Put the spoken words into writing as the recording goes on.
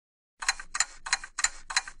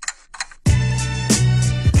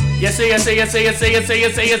Yes sir, yes sir, yes sir, yes sir, yes sir,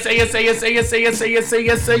 yes sir, yes sir, yes sir, yes sir, yes sir, yes sir, yes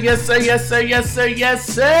sir, yes sir, yes sir, yes sir, yes sir, yes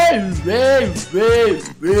sir.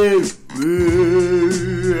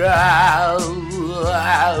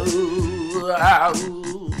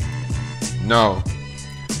 No.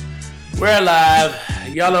 We're live,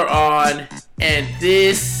 y'all are on, and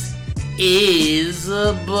this is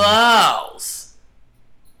Balls,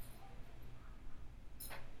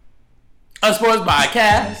 a sports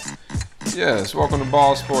podcast. Yes, welcome to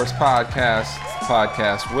Ball Sports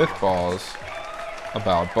Podcast with balls,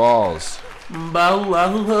 about balls. Balls,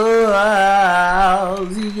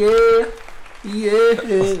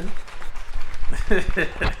 yeah.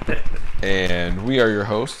 And we are your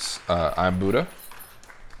hosts. I'm Buddha.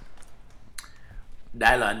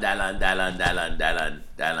 Dylan,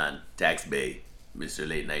 Tax Bay, Mr.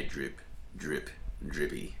 Late Night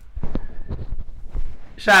Drippy.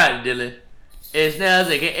 Shout out to Dylan. It's now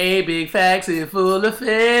like a big facts full of facts.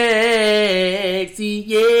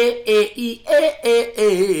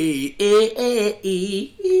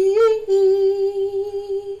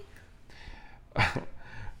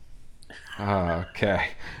 Okay.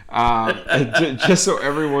 Just so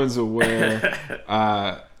everyone's aware,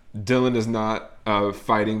 Dylan is not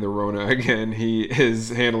fighting the Rona again. He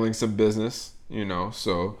is handling some business,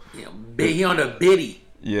 so. Yeah, he on the biddy.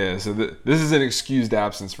 Yeah, so this is an excused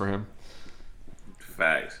absence for him.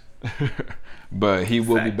 Facts. But he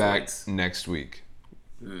will be back next week.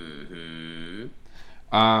 Mm-hmm.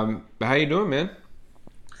 How you doing, man?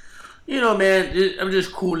 Man, I'm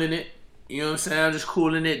just cooling it. You know what I'm saying? I'm just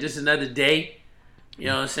cooling it. Just another day. You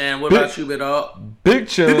know what I'm saying? What about you, Big Big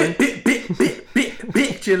chilling.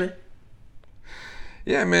 Big chilling.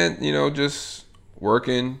 Yeah, man. Just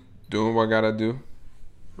working, doing what I gotta do.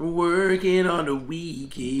 Working on the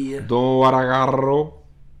weekend. Doing what I gotta do.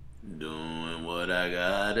 Doing what I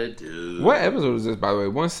gotta do. What episode is this, by the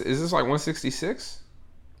way? Is this like 166?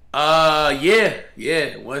 Yeah,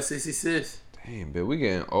 166. Damn, bitch, we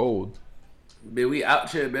getting old. Bitch, we out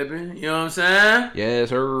here, baby. You know what I'm saying? Yes,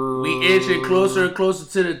 sir. We inching closer and closer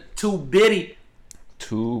to the 2 biddy.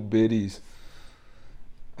 2 biddies.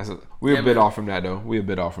 We're a bit off from that, though.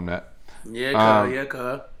 Yeah,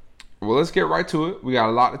 cuz. Well, let's get right to it. We got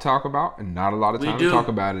a lot to talk about and not a lot of time to talk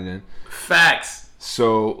about it in. Facts.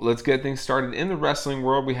 So let's get things started. In the wrestling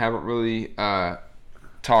world, we haven't really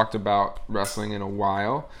talked about wrestling in a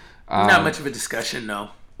while. Not much of a discussion,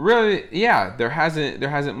 no. Really, yeah. There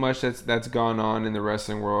hasn't much that's gone on in the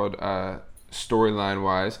wrestling world storyline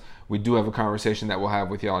wise. We do have a conversation that we'll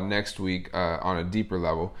have with y'all next week on a deeper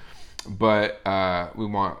level, but we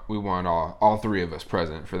want all 3 of us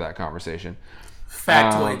present for that conversation.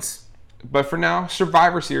 Factoids. But for now,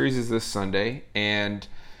 Survivor Series is this Sunday, and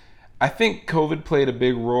I think COVID played a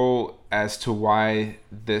big role as to why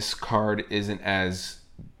this card isn't as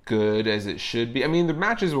good as it should be. I mean, the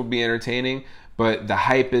matches will be entertaining, but the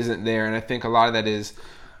hype isn't there, and I think a lot of that is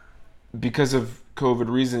because of COVID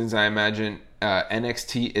reasons. I imagine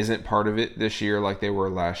NXT isn't part of it this year like they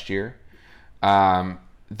were last year.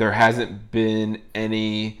 There hasn't been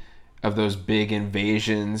any of those big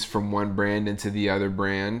invasions from one brand into the other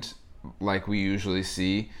brand like we usually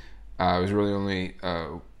see. It was really only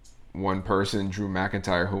one person, Drew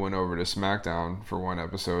McIntyre, who went over to SmackDown for one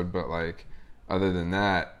episode, but other than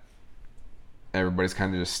that, everybody's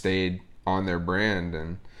kind of just stayed on their brand,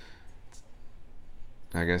 and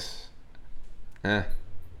I guess that's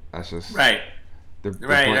just right. They're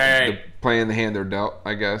playing the hand they're dealt,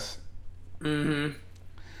 I guess. Mm-hmm.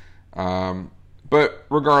 But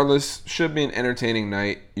regardless, should be an entertaining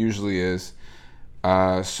night. Usually is.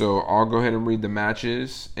 So I'll go ahead and read the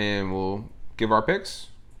matches, and we'll give our picks.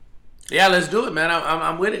 Yeah, let's do it, man.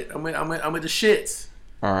 I'm with it. I'm with the shits.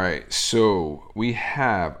 All right. So we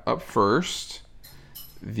have up first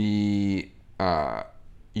the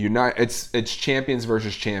it's champions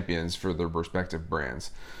versus champions for their respective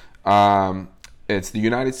brands. It's the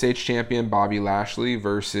United States champion Bobby Lashley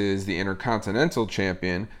versus the Intercontinental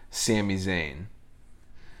champion Sami Zayn.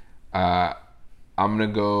 I'm gonna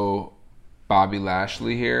go Bobby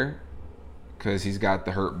Lashley here because he's got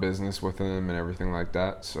the Hurt Business with him and everything like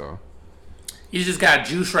that. So he's just got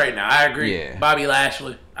juice right now. I agree. Yeah. Bobby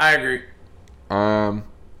Lashley. I agree.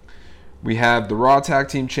 We have the Raw Tag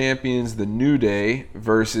Team Champions, the New Day,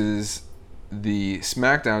 versus the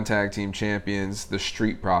SmackDown Tag Team Champions, the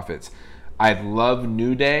Street Profits. I love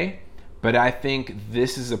New Day, but I think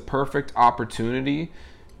this is a perfect opportunity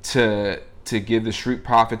to give the Street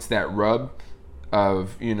Profits that rub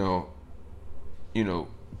of beating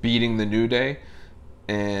the New Day,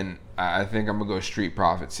 and I think I'm gonna go Street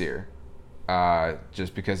Profits here.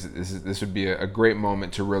 just because this would be a great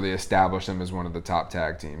moment to really establish them as one of the top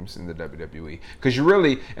tag teams in the WWE. Because you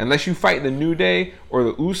really, unless you fight the New Day or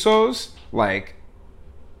the Usos, like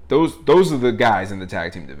those are the guys in the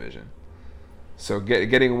tag team division. So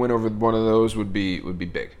getting a win over one of those would be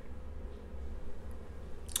big.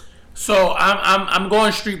 So I'm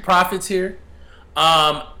going Street Profits here.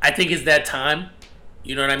 I think it's that time.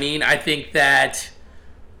 You know what I mean? I think that,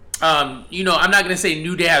 I'm not going to say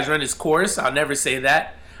New Day has run its course. I'll never say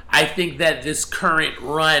that. I think that this current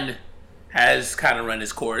run has kind of run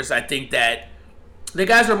its course. I think that the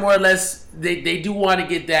guys are more or less, they do want to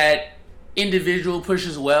get that individual push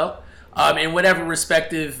as well, in whatever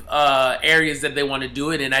respective areas that they want to do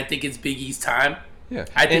it. And I think it's Big E's time. Yeah.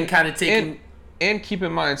 I think kind of taking... And keep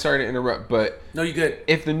in mind, sorry to interrupt, but no, you're good.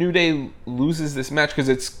 If the New Day loses this match, because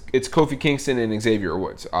it's Kofi Kingston and Xavier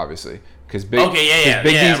Woods, obviously, because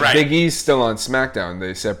Big E's still on SmackDown,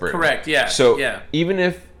 they separate. Correct. Yeah. So even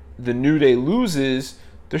if the New Day loses,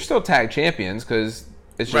 they're still tag champions because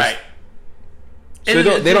it's just right. So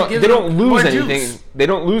they don't lose anything. Juice. They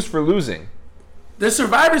don't lose for losing. The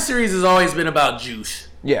Survivor Series has always been about juice.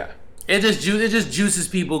 Yeah. It just juices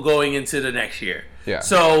people going into the next year. Yeah.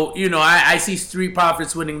 So, I see Street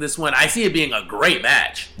Profits winning this one. I see it being a great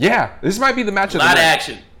match. Yeah. This might be the match of the night. A lot of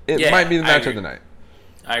action. It might be the match of the night.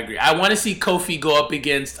 I agree. I want to see Kofi go up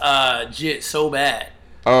against Jit so bad.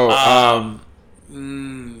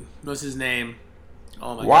 What's his name?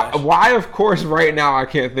 Oh my gosh. Why, of course, right now I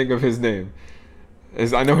can't think of his name.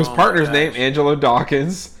 I know his partner's name, Angelo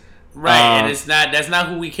Dawkins. Right, and that's not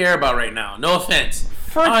who we care about right now. No offense.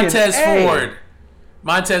 Montez Ford.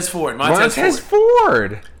 I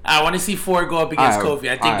want to see Ford go up against Kofi.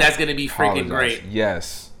 I think that's going to be freaking great.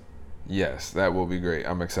 Yes, that will be great.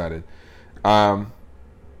 I'm excited. The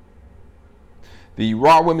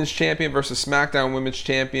Raw Women's Champion versus SmackDown Women's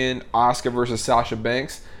Champion, Asuka versus Sasha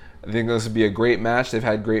Banks. I think this would be a great match. They've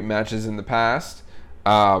had great matches in the past,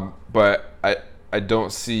 but I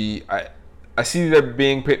don't see. I see there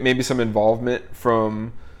being maybe some involvement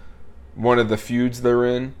from one of the feuds they're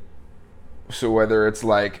in. So whether it's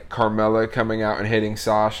like Carmella coming out and hitting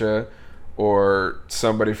Sasha, or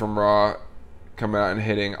somebody from Raw coming out and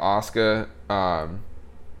hitting Asuka,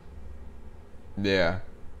 yeah.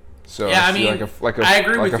 So yeah, I mean, I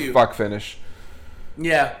agree with you. A fuck finish.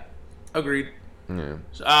 Yeah, agreed. Yeah.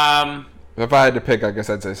 If I had to pick, I guess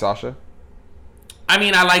I'd say Sasha. I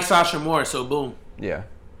mean, I like Sasha more, so boom. Yeah.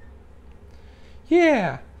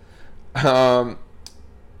 Yeah.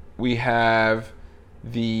 We have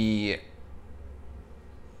the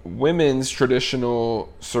women's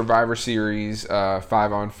traditional Survivor Series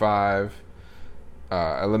 5-on-5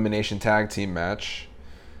 elimination tag team match,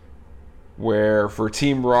 where for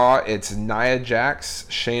Team Raw it's Nia Jax,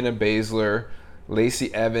 Shayna Baszler,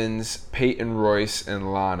 Lacey Evans, Peyton Royce,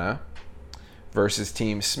 and Lana, versus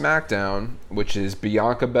Team SmackDown, which is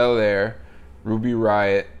Bianca Belair, Ruby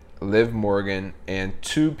Riott, Liv Morgan, and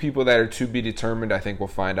two people that are to be determined. I think we'll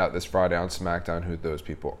find out this Friday on SmackDown who those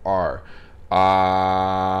people are.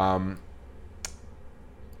 I'm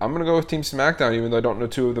going to go with Team SmackDown, even though I don't know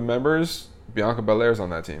two of the members. Bianca Belair's on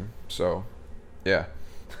that team. So, yeah.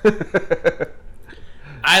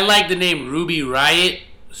 I like the name Ruby Riott.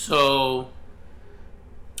 So,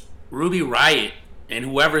 Ruby Riott and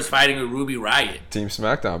whoever's fighting with Ruby Riott. Team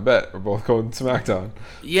SmackDown, bet. We're both going SmackDown.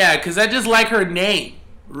 Yeah, because I just like her name.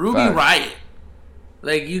 Ruby Riott.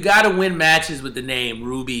 Like, you got to win matches with the name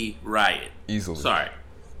Ruby Riott. Easily. Sorry.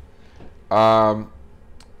 All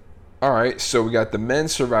right, so we got the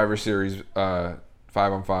men's Survivor Series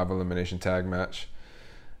 5-on-5 elimination tag match.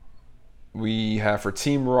 We have for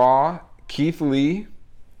Team Raw, Keith Lee,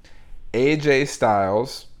 AJ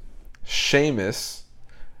Styles, Sheamus,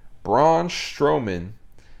 Braun Strowman,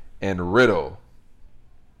 and Riddle,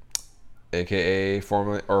 aka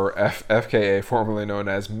formerly or FKA, formerly known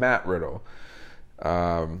as Matt Riddle,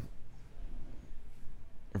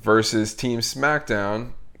 versus Team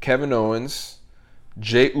SmackDown, Kevin Owens,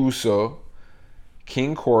 Jey Uso,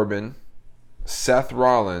 King Corbin, Seth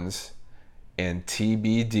Rollins, and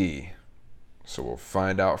TBD. So we'll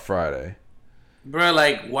find out Friday. Bro,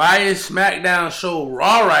 like, why is SmackDown so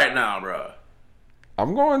raw right now, bro?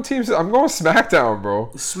 I'm going SmackDown,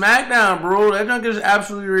 bro. SmackDown, bro. That junk is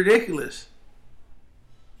absolutely ridiculous.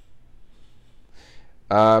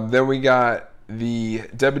 Then we got the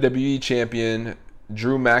WWE champion,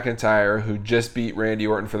 Drew McIntyre, who just beat Randy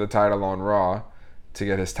Orton for the title on Raw to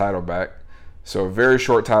get his title back. So a very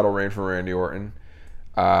short title reign for Randy Orton.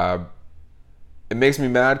 It makes me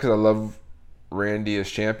mad because I love Randy as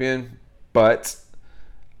champion, but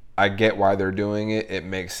I get why they're doing it. It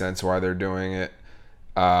makes sense why they're doing it.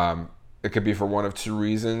 it could be for one of two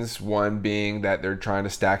reasons. One being that they're trying to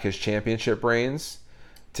stack his championship reigns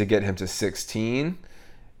to get him to 16,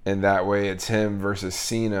 and that way it's him versus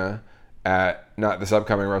Cena at not this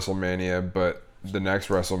upcoming WrestleMania, but the next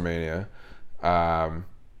WrestleMania,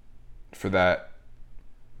 for that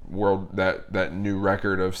that new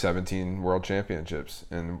record of 17 world championships,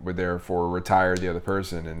 and would therefore retire the other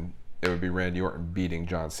person, and it would be Randy Orton beating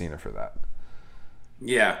John Cena for that.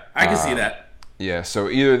 Yeah, I can see that. Yeah, so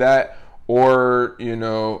either that or,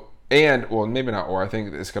 maybe not or. I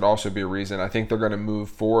think this could also be a reason. I think they're going to move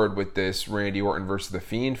forward with this Randy Orton versus The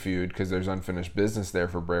Fiend feud because there's unfinished business there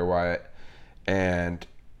for Bray Wyatt. And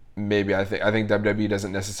maybe I think WWE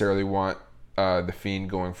doesn't necessarily want The Fiend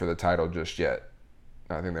going for the title just yet.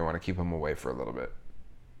 I think they want to keep him away for a little bit.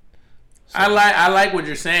 So. I like what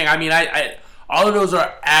you're saying. I mean, I all of those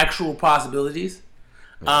are actual possibilities.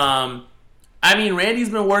 I mean, Randy's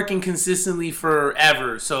been working consistently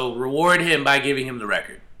forever, so reward him by giving him the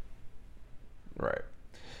record. Right.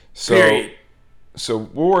 So, period. So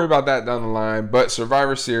we'll worry about that down the line. But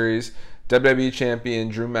Survivor Series, WWE Champion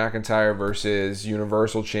Drew McIntyre versus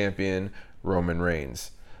Universal Champion Roman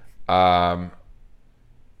Reigns. Roman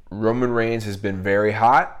Reigns has been very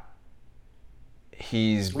hot.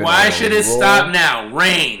 He's been Why should it stop now?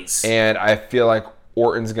 Reigns. And I feel like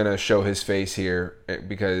Orton's going to show his face here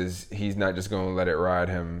because he's not just going to let it ride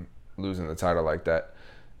him losing the title like that.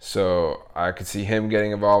 So I could see him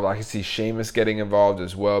getting involved. I could see Sheamus getting involved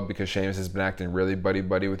as well because Sheamus has been acting really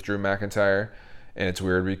buddy-buddy with Drew McIntyre. And it's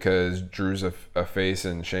weird because Drew's a face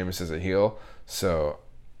and Sheamus is a heel. So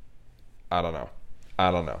I don't know.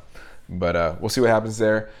 But we'll see what happens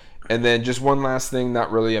there. And then just one last thing,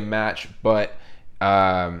 not really a match, but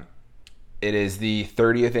it is the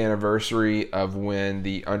 30th anniversary of when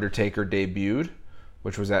The Undertaker debuted,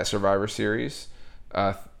 which was at Survivor Series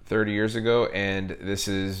 30 years ago, and this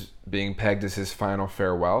is being pegged as his final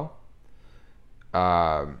farewell.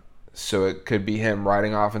 So it could be him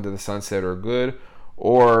riding off into the sunset or good,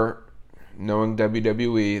 or knowing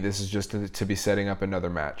WWE, this is just to be setting up another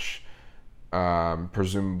match,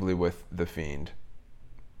 presumably with The Fiend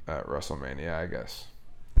at WrestleMania, I guess.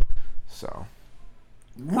 So...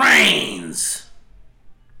 Reigns.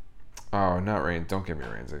 Oh, not Reigns. Don't give me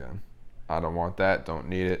Reigns again. I don't want that. Don't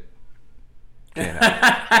need it. Can't have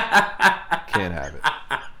it. Can't have it.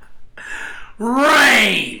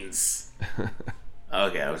 Reigns.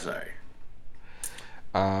 Okay, I'm sorry.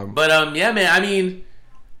 Yeah, man. I mean,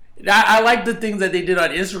 I like the things that they did on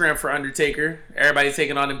Instagram for Undertaker. Everybody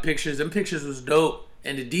taking all them pictures. Them pictures was dope,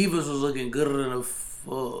 and the Divas was looking good in the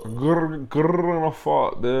fuck. Good in the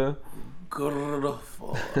fuck, dude.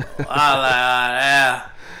 Yeah.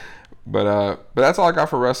 But that's all I got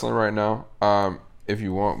for wrestling right now. If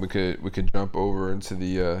you want, we could jump over into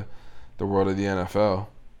the world of the NFL.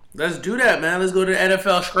 Let's do that, man. Let's go to the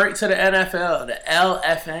NFL, straight to the NFL, the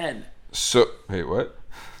LFN. So, hey, what?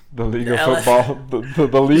 The League of Football,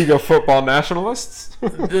 the League of Football Nationalists?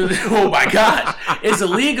 Oh my God! It's a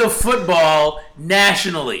League of Football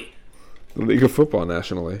nationally. The League of Football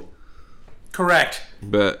nationally. Correct.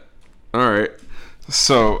 But. All right.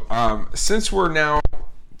 So, since we're now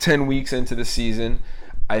 10 weeks into the season,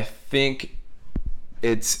 I think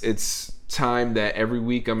it's time that every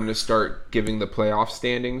week I'm going to start giving the playoff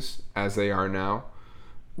standings as they are now.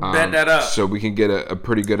 Bet that up. So we can get a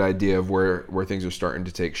pretty good idea of where things are starting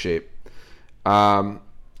to take shape. So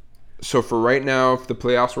for right now, if the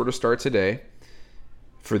playoffs were to start today,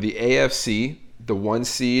 for the AFC, the 1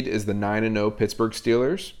 seed is the 9-0 Pittsburgh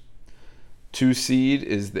Steelers. 2 seed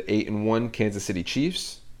is the 8-1 Kansas City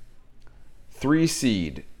Chiefs. 3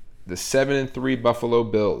 seed, the 7-3 Buffalo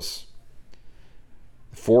Bills.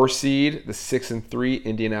 4 seed, the 6-3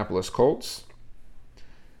 Indianapolis Colts.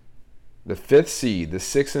 The 5th seed, the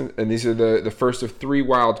 6th, and these are the first of 3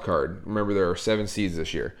 wild card. Remember, there are 7 seeds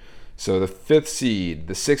this year. So the 5th seed,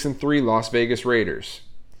 the 6-3 Las Vegas Raiders.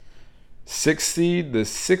 6th seed, the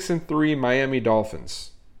 6-3 Miami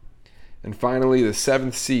Dolphins. And finally, the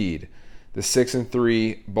 7th seed, the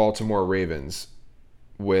 6-3 Baltimore Ravens,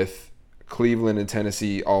 with Cleveland and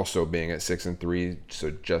Tennessee also being at 6-3,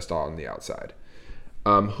 so just on the outside.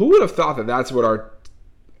 Who would have thought that that's what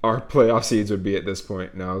our playoff seeds would be at this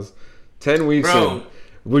point? Now, it's 10 weeks in.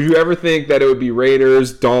 Would you ever think that it would be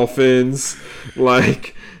Raiders, Dolphins,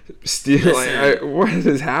 what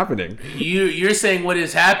is happening? You're saying what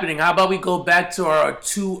is happening. How about we go back to our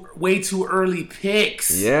way too early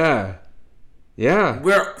picks? Yeah.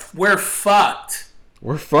 We're fucked.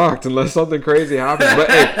 We're fucked unless something crazy happens. But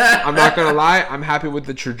hey, I'm not gonna lie, I'm happy with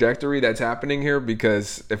the trajectory that's happening here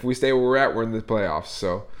because if we stay where we're at, we're in the playoffs.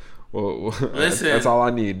 So, listen, that's all I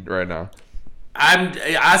need right now.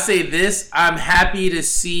 I say this. I'm happy to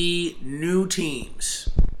see new teams.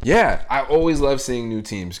 Yeah, I always love seeing new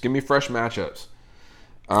teams. Give me fresh matchups.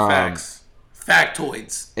 Facts.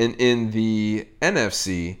 Factoids. And in the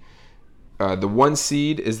NFC, the 1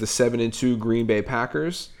 seed is the 7-2 Green Bay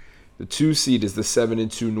Packers. The 2 seed is the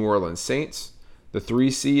 7-2 New Orleans Saints. The 3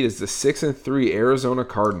 seed is the 6-3 Arizona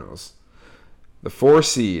Cardinals. The 4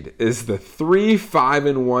 seed is the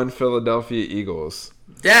 3-5-1 Philadelphia Eagles.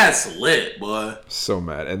 That's lit, boy. So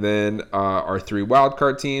mad. And then our 3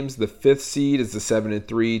 wildcard teams. The 5th seed is the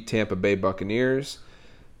 7-3 Tampa Bay Buccaneers.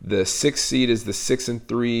 The 6th seed is the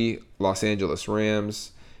 6-3 Los Angeles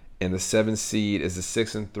Rams. And the 7th seed is the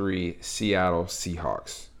 6-3 Seattle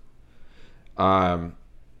Seahawks.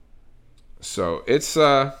 So it's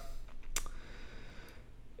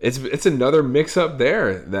another mix-up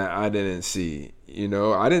there that I didn't see. You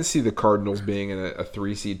know, I didn't see the Cardinals being in a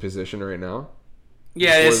 3 seed position right now.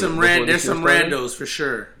 Yeah, there's some randos for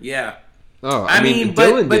sure. Yeah. Oh, I mean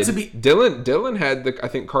Dylan but did. to be Dylan had I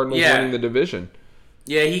think Cardinals winning the division.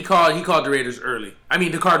 Yeah, he called the Raiders early. I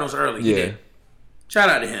mean the Cardinals early. He did. Shout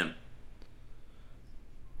out to him.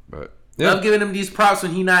 But love giving him these props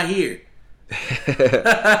when he not here.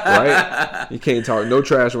 Right? You can't talk no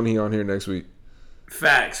trash when he on here next week.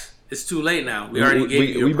 Facts. It's too late now. We already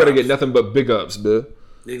gave you. We better get nothing but big ups, Bill.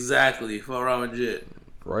 Exactly. For Roman Jit.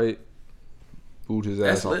 Right. Boot his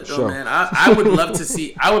That's ass off lit, the though, show. man. I would love to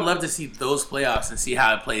see. I would love to see those playoffs and see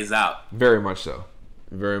how it plays out. Very much so.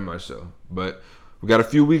 Very much so. But we got a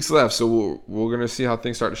few weeks left, so we're gonna see how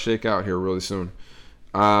things start to shake out here really soon.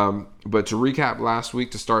 But to recap last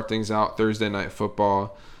week, to start things out, Thursday Night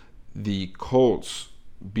Football, the Colts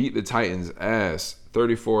beat the Titans ass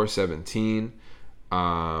 34-17.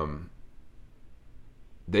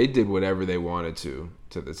 They did whatever they wanted to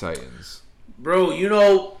the Titans. Bro, you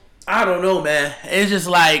know, I don't know, man. It's just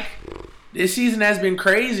like this season has been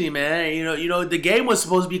crazy, man. You know, the game was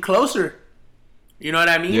supposed to be closer. You know what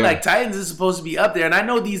I mean? Yeah. Like Titans is supposed to be up there, and I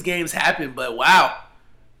know these games happen, but wow,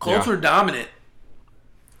 Colts were dominant.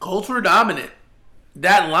 Colts were dominant.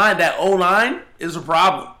 That line, that O-line, is a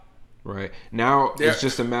problem. Right. Now it's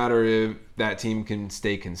just a matter of that team can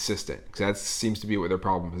stay consistent, because that seems to be what their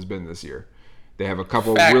problem has been this year. They have a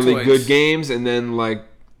couple really good games, and then like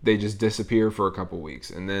they just disappear for a couple weeks,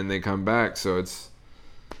 and then they come back. So it's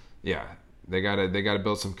they gotta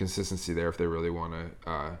build some consistency there if they really want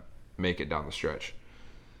to make it down the stretch.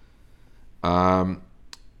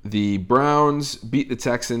 The Browns beat the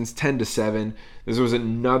Texans 10-7. This was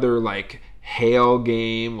another like hail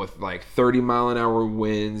game with like 30-mile-an-hour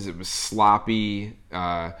winds. It was sloppy.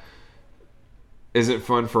 Isn't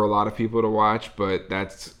fun for a lot of people to watch, but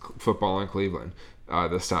that's football in Cleveland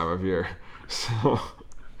this time of year. So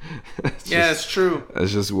it's true.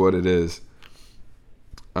 That's just what it is.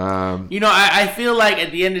 You know, I feel like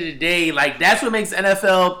at the end of the day, like that's what makes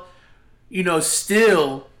NFL, you know,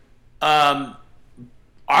 still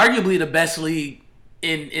arguably the best league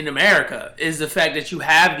in America, is the fact that you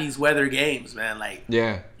have these weather games, man. Like,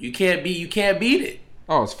 you can't beat it.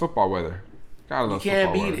 Oh, it's football weather. Gotta love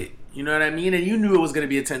football weather. You can't beat it. You know what I mean? And you knew it was going to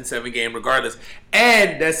be a 10-7 game regardless.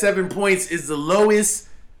 And that 7 points is the lowest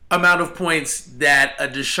amount of points that a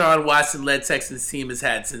Deshaun Watson-led Texans team has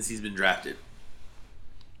had since he's been drafted.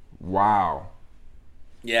 Wow.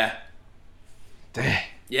 Yeah. Dang.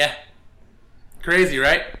 Yeah. Crazy,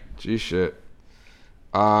 right? Gee, shit.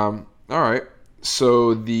 All right.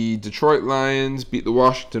 So the Detroit Lions beat the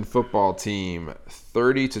Washington Football Team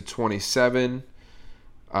 30-27.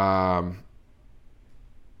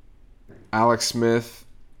 Alex Smith,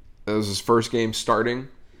 that was his first game starting.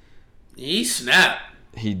 He snapped.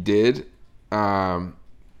 He did. He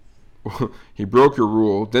broke your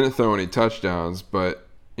rule. Didn't throw any touchdowns, but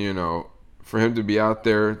you know, for him to be out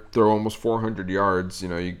there, throw almost 400 yards, you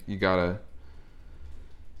know, you gotta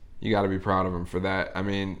be proud of him for that. I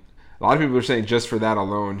mean, a lot of people are saying just for that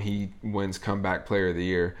alone, he wins Comeback Player of the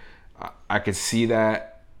Year. I could see that,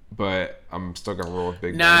 but I'm still gonna roll with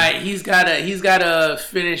Big Ben. He's gotta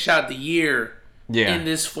finish out the year in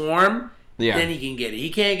this form. Yeah. Then he can get it. He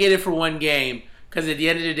can't get it for one game because at the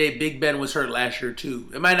end of the day, Big Ben was hurt last year too.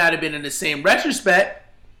 It might not have been in the same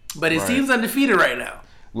retrospect, but his team's undefeated right now.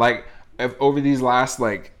 Like, if over these last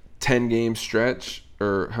like 10 game stretch,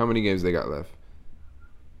 or how many games they got left?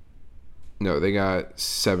 No, they got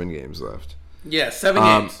 7 games left. Yeah, 7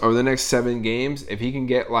 games. Over the next 7 games, if he can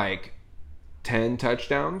get like 10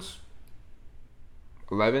 touchdowns,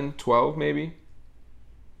 11, 12 maybe,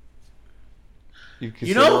 you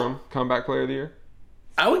consider him Comeback Player of the Year?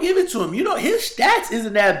 I would give it to him. You know, his stats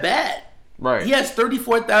isn't that bad. Right. He has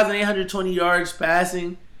 34,820 yards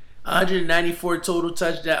passing. 194 total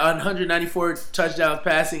touchdown, 194 touchdowns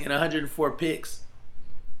passing, and 104 picks.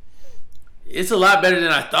 It's a lot better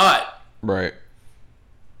than I thought. Right.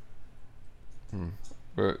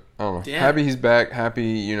 But I don't know. Damn. Happy he's back.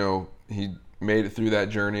 Happy, he made it through that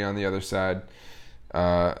journey on the other side.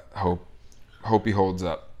 Hope he holds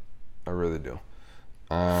up. I really do.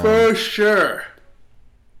 For sure.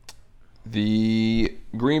 The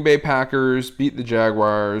Green Bay Packers beat the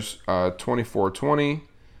Jaguars 24-20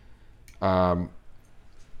 in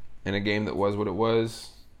a game that was what it was.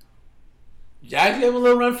 Jags gave a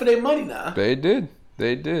little run for their money now. They did.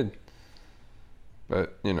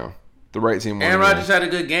 But, the right team won. Aaron Rodgers had a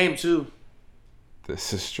good game, too.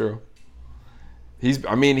 This is true.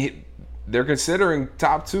 They're considering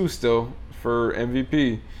top 2 still for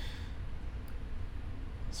MVP.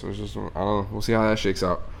 So it's just, I don't know. We'll see how that shakes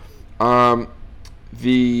out.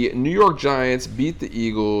 The New York Giants beat the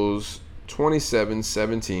Eagles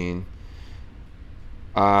 27-17.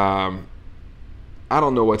 I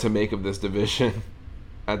don't know what to make of this division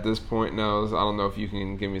at this point now. I don't know if you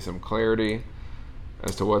can give me some clarity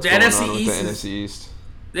as to what's going on with the NFC East.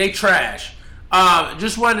 They trash.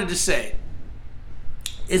 Just wanted to say,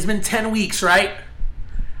 it's been 10 weeks, right?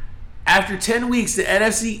 After 10 weeks, the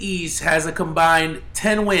NFC East has a combined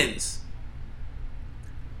 10 wins.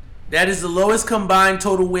 That is the lowest combined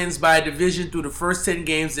total wins by a division through the first 10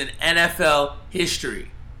 games in NFL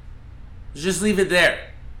history. Just leave it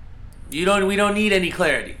there. We don't need any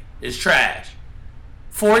clarity. It's trash.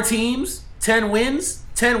 4 teams, 10 wins,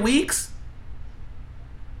 10 weeks.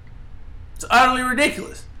 It's utterly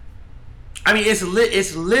ridiculous. I mean, it's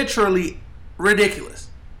literally ridiculous.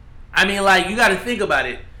 I mean, like, you got to think about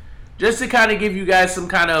it. Just to kind of give you guys some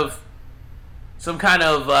kind of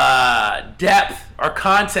depth or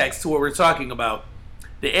context to what we're talking about.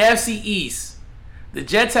 The AFC East, the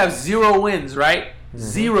Jets have 0 wins, right? Mm-hmm.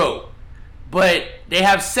 0. But they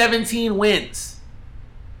have 17 wins.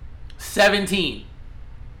 17.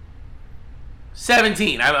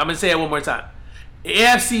 I'm going to say it one more time. The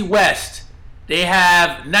AFC West, they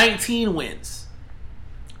have 19 wins.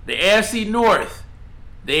 The AFC North,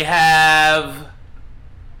 they have...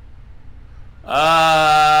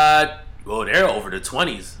 they're over the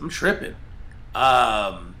 20s. I'm tripping.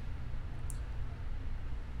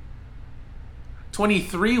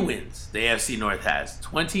 23 wins the AFC North has.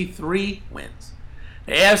 23 wins.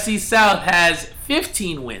 The AFC South has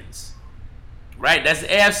 15 wins. Right? That's the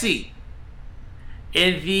AFC.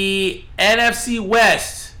 In the NFC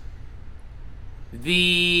West,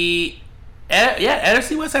 NFC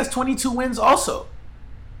West has 22 wins also.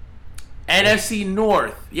 NFC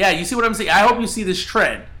North. Yeah, you see what I'm saying? I hope you see this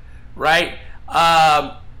trend, right?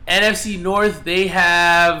 NFC North, they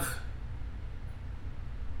have...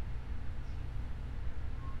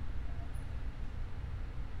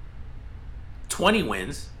 ...20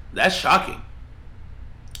 wins. That's shocking.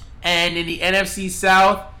 And in the NFC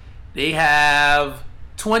South, they have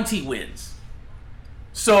 20 wins.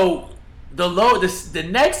 So the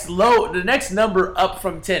next number up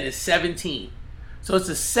from 10 is 17. So it's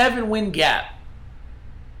a 7-win gap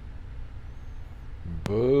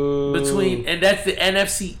between, and that's the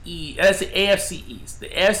NFC East. That's the AFC East. The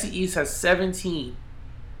AFC East has 17.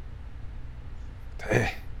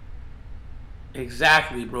 Dang.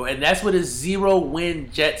 Exactly, bro, and that's with a 0-win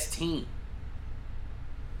Jets team.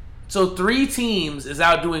 So 3 teams is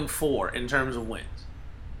outdoing 4 in terms of wins.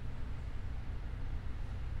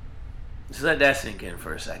 Just let that sink in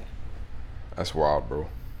for a second. That's wild, bro.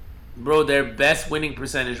 Bro, their best winning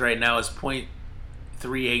percentage right now is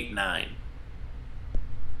 .389.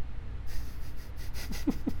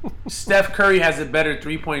 Steph Curry has a better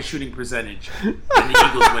 3-point shooting percentage than the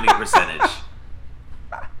Eagles' winning percentage.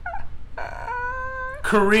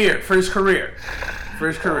 First career.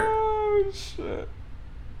 Oh, shit.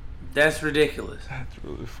 That's ridiculous. That's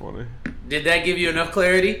really funny. Did that give you enough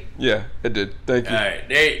clarity? Yeah, it did. Thank you. All right,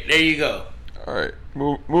 there you go. All right,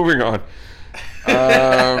 moving on.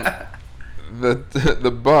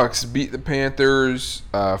 The Bucks beat the Panthers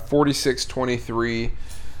 46-23.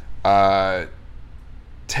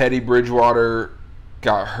 Teddy Bridgewater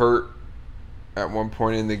got hurt at one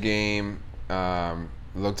point in the game.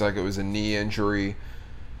 Looked like it was a knee injury.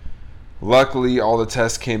 Luckily, all the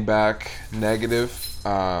tests came back negative.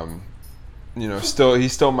 He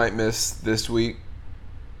still might miss this week,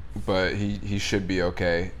 but he should be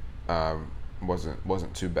okay.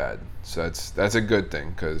 Wasn't too bad. So that's a good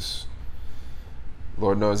thing, because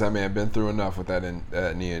Lord knows that man been through enough with that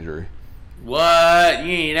knee injury. What?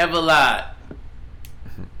 You ain't never lied.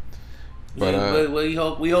 But we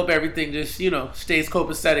hope everything just stays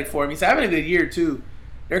copacetic for him. He's having a good year too.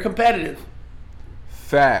 They're competitive.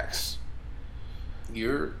 Facts.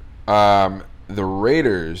 You're the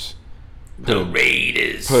Raiders.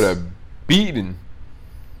 put a beating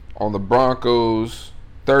on the Broncos,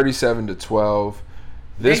 37-12.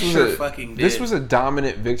 This was a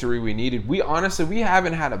dominant victory we needed. We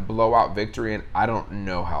haven't had a blowout victory in I don't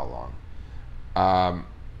know how long.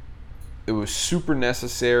 It was super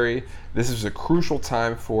necessary. This is a crucial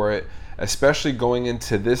time for it, especially going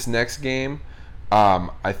into this next game.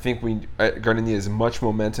 I think we are going to need as much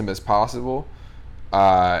momentum as possible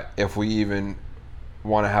if we even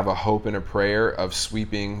want to have a hope and a prayer of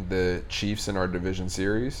sweeping the Chiefs in our division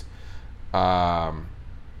series. We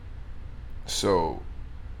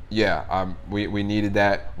needed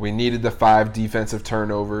that. We needed the 5 defensive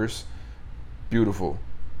turnovers. Beautiful.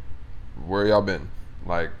 Where y'all been?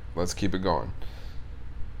 Let's keep it going.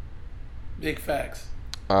 Big facts.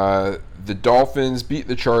 The Dolphins beat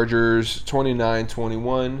the Chargers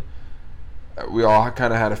 29-21. We all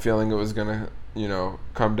kind of had a feeling it was going to,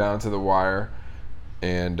 come down to the wire.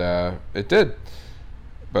 And it did.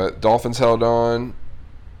 But Dolphins held on.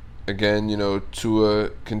 Again, Tua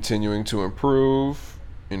continuing to improve.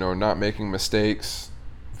 Not making mistakes.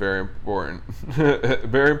 Very important.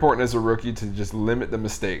 Very important as a rookie to just limit the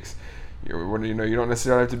mistakes. You don't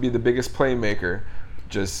necessarily have to be the biggest playmaker.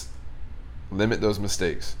 Just limit those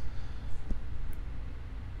mistakes.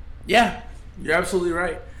 Yeah, you're absolutely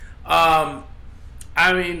right.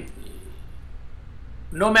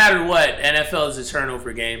 No matter what, NFL is a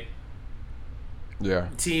turnover game. Yeah.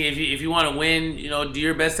 See, if you want to win, do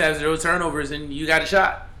your best to have 0 turnovers, and you got a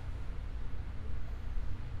shot.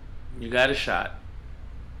 You got a shot.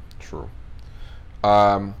 True.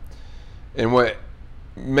 And what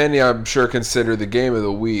many, I'm sure, consider the game of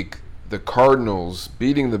the week, the Cardinals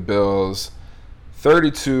beating the Bills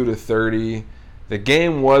 32-30. The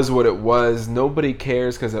game was what it was. Nobody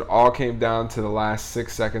cares because it all came down to the last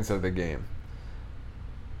 6 seconds of the game.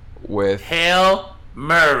 With Hail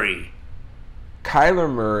Murray.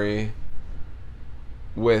 Kyler Murray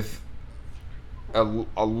with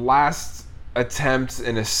a last attempt,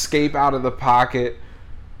 an escape out of the pocket,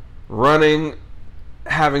 running,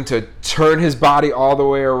 having to turn his body all the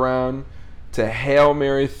way around to Hail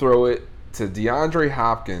Mary throw it to DeAndre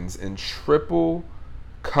Hopkins in triple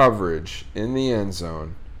coverage in the end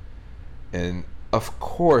zone. And, of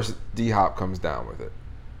course, D-Hop comes down with it.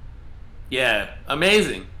 Yeah,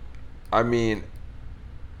 amazing. I mean,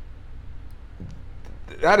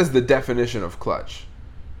 that is the definition of clutch.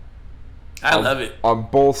 I love it. On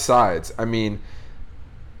both sides. I mean,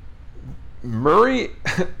 Murray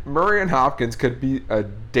and Hopkins could be a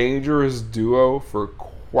dangerous duo for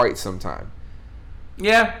quite some time.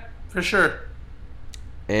 Yeah, for sure.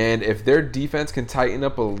 And if their defense can tighten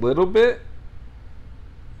up a little bit,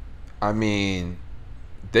 I mean,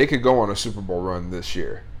 they could go on a Super Bowl run this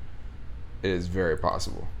year. It is very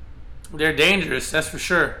possible. They're dangerous, that's for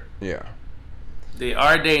sure. Yeah. They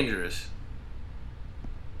are dangerous.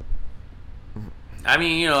 I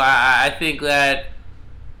mean, I think that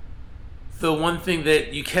the one thing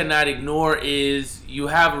that you cannot ignore is you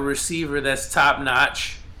have a receiver that's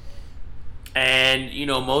top-notch. And,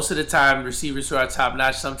 most of the time, receivers who are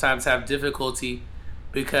top-notch sometimes have difficulty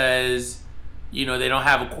because, they don't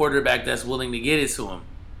have a quarterback that's willing to get it to him.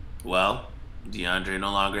 Well, DeAndre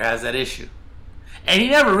no longer has that issue. And he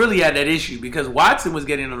never really had that issue because Watson was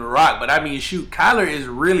getting on the rock. But, Kyler is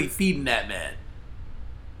really feeding that man,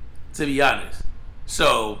 to be honest.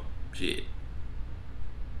 So, shit.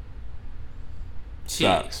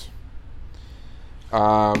 Sucks.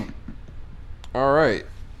 All right.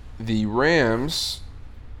 The Rams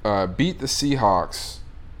beat the Seahawks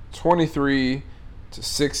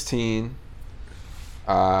 23-16.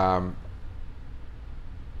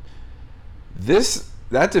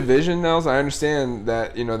 That division, Nels, I understand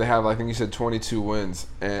that they have, I think you said 22 wins,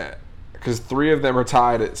 because 3 of them are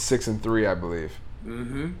tied at 6-3, I believe.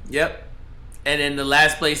 Mm-hmm. Yep. And then the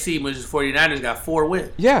last place team, which is 49ers, got 4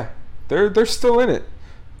 wins. Yeah, they're still in it.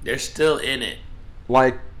 They're still in it.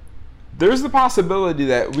 There's the possibility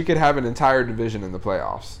that we could have an entire division in the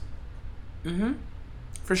playoffs. Mm-hmm.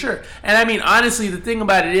 For sure. And honestly, the thing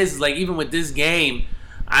about it is even with this game,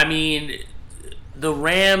 the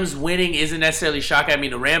Rams winning isn't necessarily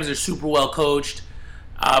shocking. The Rams are super well coached.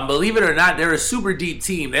 Believe it or not, they're a super deep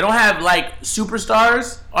team. They don't have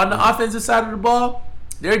superstars on the offensive side of the ball.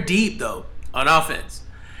 They're deep though on offense.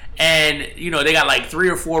 And, they got 3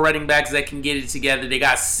 or 4 running backs that can get it together. They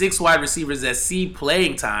got 6 wide receivers that see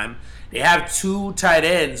playing time. They have 2 tight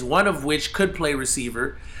ends, one of which could play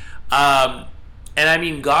receiver. And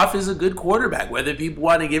Goff is a good quarterback, whether people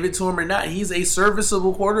want to give it to him or not. He's a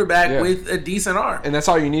serviceable quarterback with a decent arm. And that's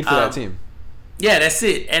all you need for that team. Yeah, that's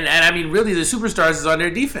it. And I mean, really, the superstars is on their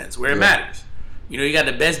defense where it matters. You know, you got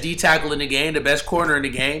the best D tackle in the game, the best corner in the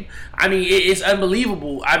game. I mean, it's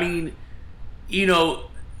unbelievable. I mean, you know,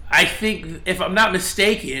 I think if I'm not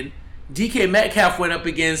mistaken, DK Metcalf went up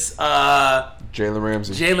against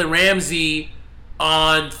Jalen Ramsey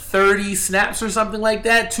on 30 snaps or something like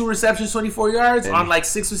that. 2 receptions, 24 yards on like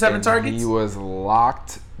 6 or 7 targets. He was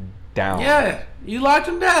locked down. Yeah, you locked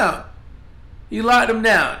him down. You locked him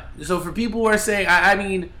down. So for people who are saying, I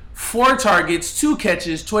mean, 4 targets, 2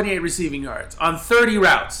 catches, 28 receiving yards on 30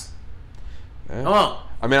 routes. Yeah. Come on.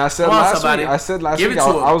 I mean, I said last week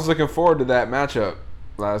I was looking forward to that matchup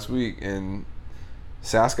last week, and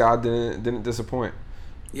Sascott didn't disappoint.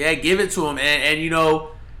 Yeah, give it to him. And you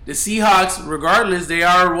know, the Seahawks, regardless, they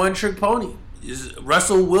are a one-trick pony.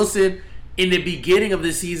 Russell Wilson, in the beginning of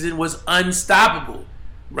the season, was unstoppable,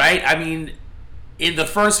 right? I mean, in the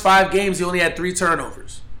first 5 games, he only had 3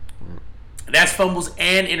 turnovers. That's fumbles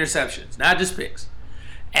and interceptions, not just picks.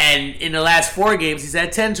 And in the last 4 games, he's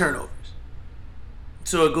had 10 turnovers.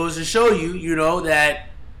 So it goes to show you, you know, that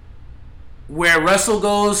where Russell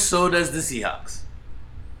goes, so does the Seahawks.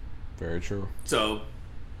 Very true. So,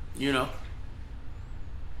 you know,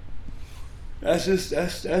 that's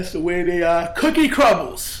the way they cookie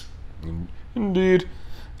crumbles. Indeed.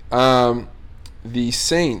 The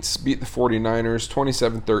Saints beat the 49ers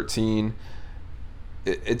 27-13.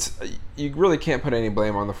 It's you really can't put any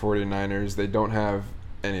blame on the 49ers. They don't have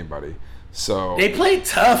anybody. So they played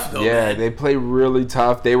tough though. Yeah, man. They played really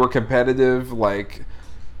tough. They were competitive, like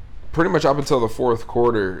pretty much up until the fourth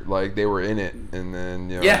quarter. Like they were in it, and then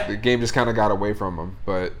the game just kind of got away from them.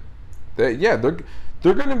 But they're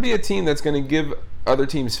going to be a team that's going to give other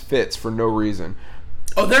teams fits for no reason.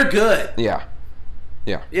 Oh, they're good. Yeah,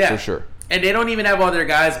 for sure. And they don't even have all their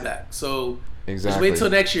guys back. So exactly. Just wait till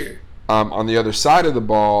next year. On the other side of the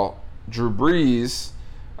ball, Drew Brees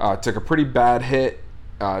took a pretty bad hit.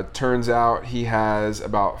 Turns out he has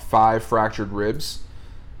about 5 fractured ribs,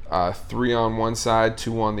 3 on one side,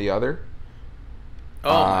 2 on the other.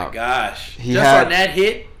 Oh my gosh! On that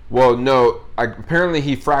hit? Well, no. Apparently,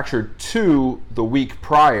 he fractured 2 the week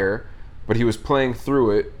prior, but he was playing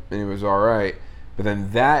through it and he was all right. But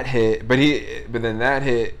then that hit,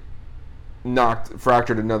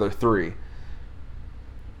 fractured another 3.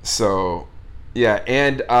 So, yeah,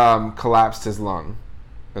 and collapsed his lung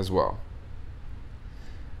as well.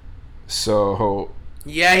 So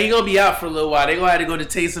yeah, he gonna be out for a little while. They gonna have to go to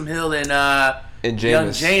Taysom Hill and young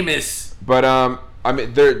Jameis. But I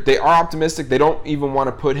mean, they are optimistic. They don't even want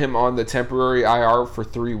to put him on the temporary IR for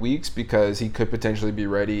 3 weeks because he could potentially be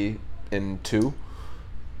ready in 2.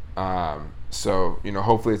 So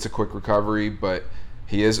hopefully it's a quick recovery. But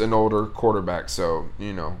he is an older quarterback, so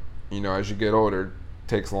as you get older, it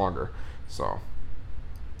takes longer. So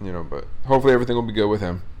but hopefully everything will be good with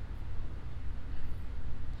him.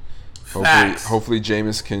 Hopefully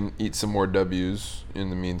Jameis can eat some more W's in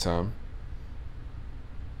the meantime.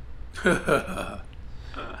 The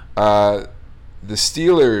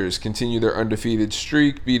Steelers continue their undefeated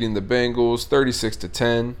streak, beating the Bengals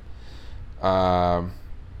 36-10.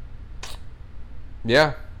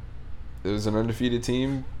 Yeah, it was an undefeated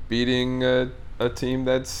team beating a team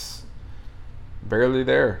that's barely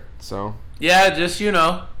there. So yeah, just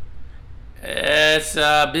it's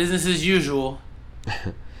business as usual.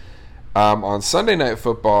 On Sunday Night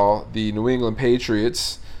Football, the New England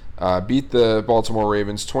Patriots beat the Baltimore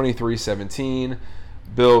Ravens 23-17.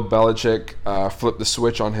 Bill Belichick flipped the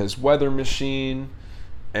switch on his weather machine,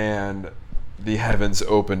 and the heavens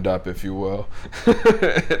opened up, if you will,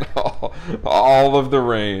 and all of the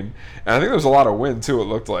rain. And I think there was a lot of wind, too, it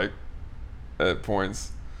looked like, at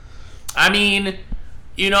points. I mean,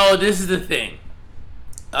 this is the thing.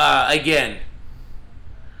 Again,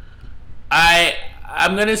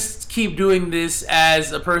 I'm going to keep doing this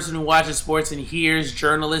as a person who watches sports and hears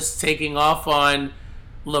journalists taking off on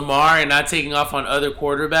Lamar and not taking off on other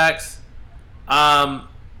quarterbacks. I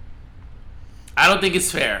don't think it's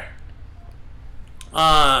fair.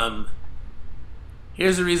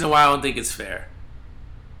 Here's the reason why I don't think it's fair.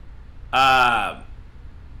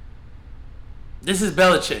 This is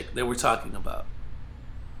Belichick that we're talking about.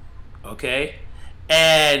 Okay?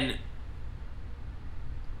 And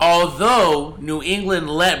although New England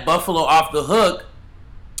let Buffalo off the hook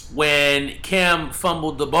when Cam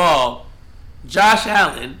fumbled the ball, Josh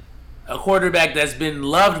Allen, a quarterback that's been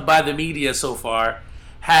loved by the media so far,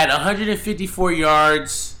 had 154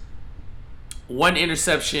 yards, 1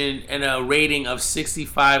 interception, and a rating of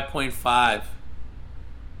 65.5.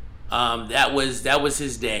 That was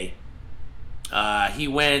his day. He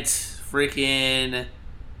went freaking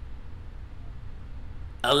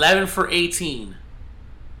 11 for 18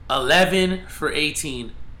 11 for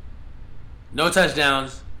 18. No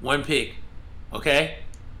touchdowns, one pick. Okay?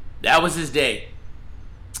 That was his day.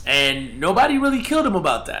 And nobody really killed him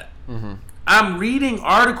about that. Mm-hmm. I'm reading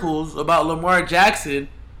articles about Lamar Jackson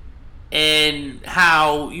and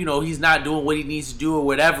how, he's not doing what he needs to do or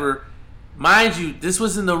whatever. Mind you, this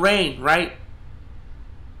was in the rain, right?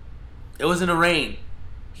 It was in the rain.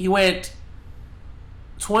 He went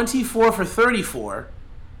 24 for 34,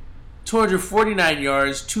 249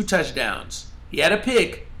 yards, 2 touchdowns. He had a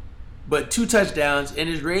pick, but 2 touchdowns, and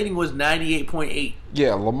his rating was 98.8.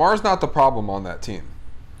 Yeah, Lamar's not the problem on that team.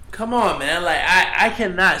 Come on, man. Like, I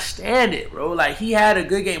cannot stand it, bro. Like, he had a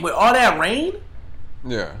good game. With all that rain,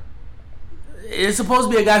 yeah, it's supposed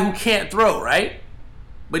to be a guy who can't throw, right?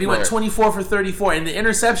 But he went 24 for 34, and the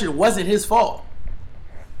interception wasn't his fault.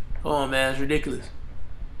 Come on, man. It's ridiculous.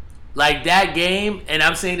 Like, that game, and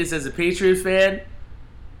I'm saying this as a Patriots fan,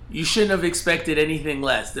 you shouldn't have expected anything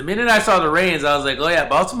less. The minute I saw the Reigns, I was like, oh, yeah,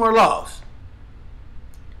 Baltimore lost.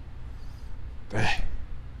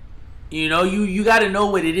 You got to know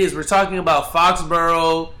what it is. We're talking about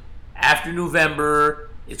Foxborough after November.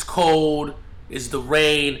 It's cold. It's the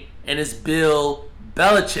rain. And it's Bill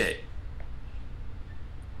Belichick.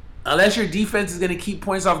 Unless your defense is going to keep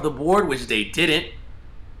points off the board, which they didn't,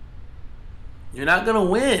 you're not going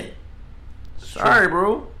to win. Sorry,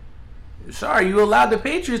 bro. Sorry, you allowed the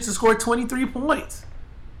Patriots to score 23 points.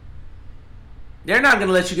 They're not going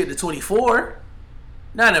to let you get to 24.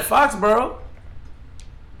 Not in Foxborough.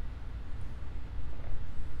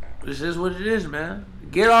 This is what it is, man.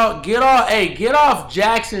 Get off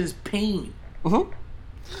Jackson's pain. Mm-hmm.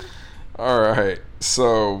 All right.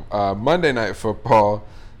 So, Monday Night Football,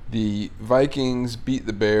 the Vikings beat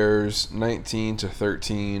the Bears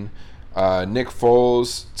 19-13. Nick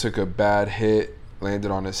Foles took a bad hit,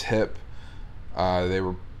 landed on his hip. They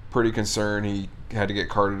were pretty concerned he had to get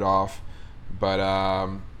carted off, but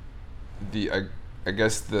I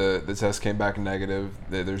guess the test came back negative.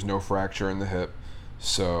 There's no fracture in the hip,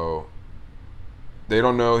 so they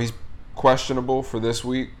don't know. He's questionable for this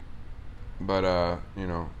week, but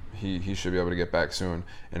he should be able to get back soon.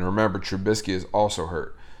 And remember, Trubisky is also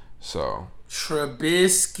hurt, so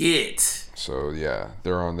Trubisky. So yeah,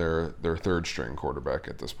 they're on their third string quarterback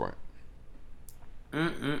at this point.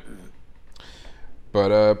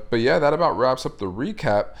 But yeah, that about wraps up the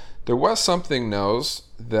recap. There was something, Nels,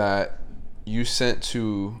 that you sent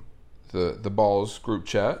to the Balls group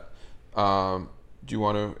chat. Do you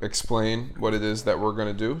want to explain what it is that we're going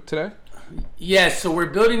to do today? Yes, so we're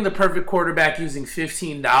building the perfect quarterback using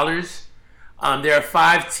 $15. There are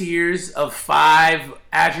 5 tiers of 5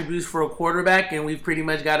 attributes for a quarterback, and we've pretty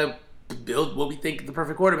much got to build what we think the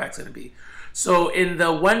perfect quarterback's going to be. So in the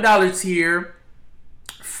 $1 tier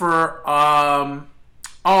for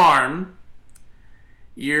arm,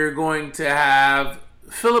 you're going to have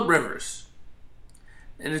Phillip Rivers.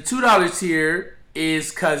 And the $2 tier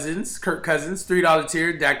is Kirk Cousins. $3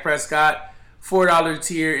 tier, Dak Prescott. $4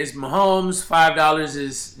 tier is Mahomes. $5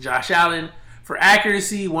 is Josh Allen. For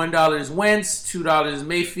accuracy, $1 is Wentz. $2 is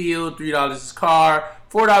Mayfield. $3 is Carr.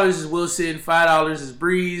 $4 is Wilson. $5 is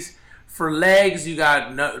Breeze. For legs, you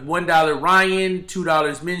got $1 Ryan.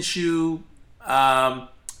 $2 Minshew.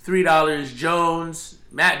 $3 Jones.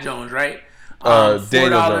 Matt Jones, right?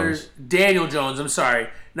 $4 Daniel Jones. I'm sorry.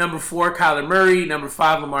 Number 4, Kyler Murray. Number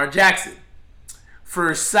 5, Lamar Jackson.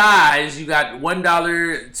 For size, you got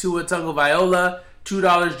 $1 Tua Tagovailoa,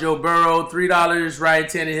 $2 Joe Burrow, $3 Ryan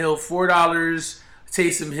Tannehill, $4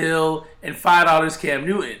 Taysom Hill, and $5 Cam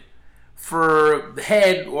Newton. For the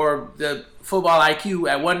head or the football IQ,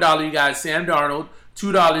 at $1 you got Sam Darnold,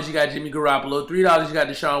 $2 you got Jimmy Garoppolo, $3 you got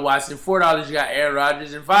Deshaun Watson, $4 you got Aaron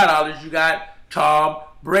Rodgers, and $5 you got Tom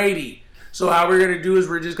Brady. So how we're going to do is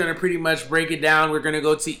we're just going to pretty much break it down. We're going to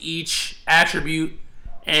go to each attribute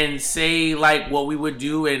and say like what we would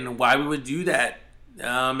do and why we would do that.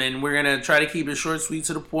 And we're going to try to keep it short, sweet,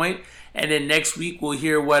 to the point. And then next week we'll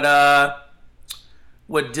hear what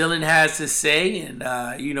Dylan has to say and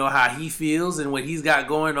how he feels and what he's got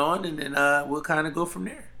going on, and then we'll kind of go from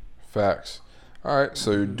there. Facts. All right,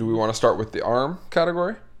 so do we want to start with the arm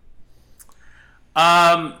category?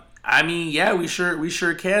 I mean, yeah, we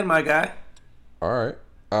sure can, my guy. All right.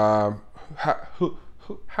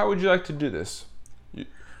 How would you like to do this?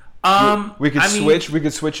 We could switch. We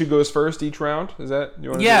could switch. Who goes first each round? Is that you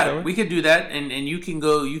want to? Yeah, we could do that, and you can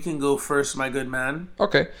go. You can go first, my good man.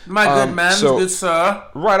 Okay, my good man, so good sir.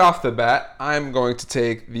 Right off the bat, I'm going to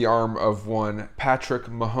take the arm of one Patrick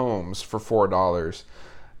Mahomes for $4.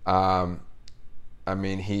 I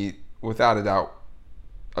mean, he without a doubt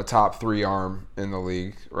a top 3 arm in the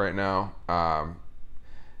league right now.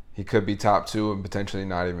 He could be top 2 and potentially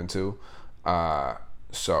not even 2.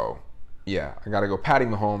 So, yeah, I got to go Patty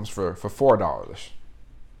Mahomes for $4.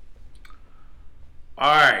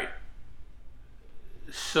 All right.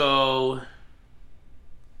 So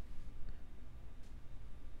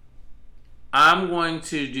I'm going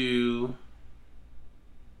to do.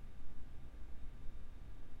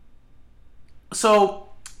 So,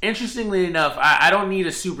 interestingly enough, I don't need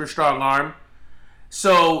a super strong arm.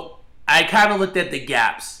 So, I kind of looked at the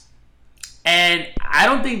gaps. And I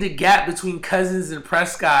don't think the gap between Cousins and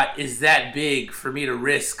Prescott is that big for me to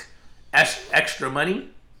risk extra money.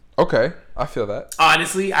 Okay, I feel that.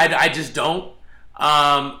 Honestly, I just don't.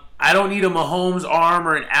 I don't need a Mahomes arm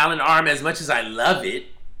or an Allen arm as much as I love it.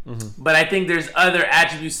 Mm-hmm. But I think there's other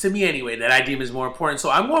attributes to me anyway that I deem is more important. So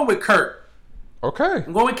I'm going with Kirk. Okay.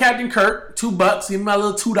 I'm going with Captain Kirk. $2. Give me my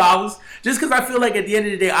little $2. Just because I feel like at the end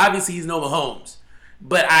of the day, obviously he's no Mahomes.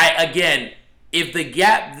 But if the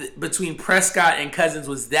gap between Prescott and Cousins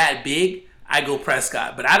was that big, I go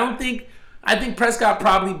Prescott. But I think Prescott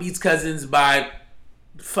probably beats Cousins by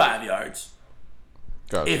 5 yards.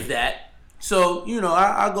 Gotcha. If that. So,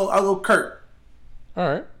 I'll go Kirk. All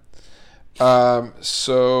right.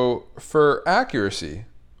 So for accuracy,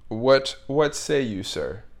 what say you,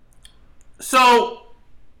 sir? So,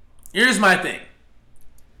 here's my thing.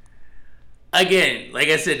 Again, like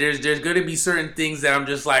I said, there's going to be certain things that I'm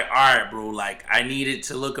just like, all right, bro, like I need it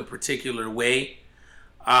to look a particular way.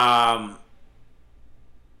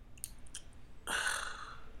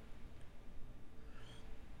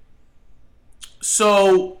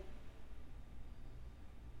 So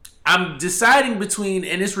I'm deciding between,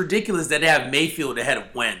 and it's ridiculous that they have Mayfield ahead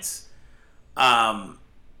of Wentz. I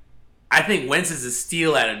think Wentz is a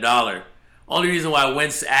steal at $1. Only reason why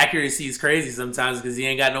Wentz's accuracy is crazy sometimes is because he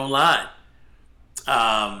ain't got no line.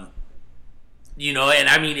 And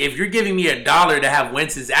I mean, if you're giving me $1 to have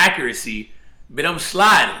Wentz's accuracy, but I'm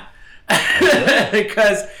sliding.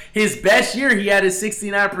 Because his best year, he had a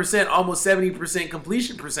 69%, almost 70%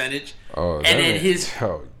 completion percentage. Oh, and then his...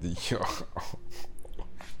 Yo.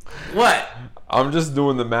 What? I'm just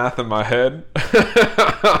doing the math in my head.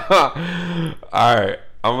 All right.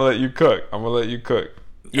 I'm going to let you cook.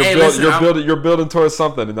 You're building towards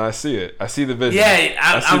something, and I see it. I see the vision. Yeah,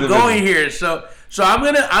 I'm going here. So I'm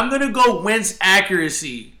gonna go Wentz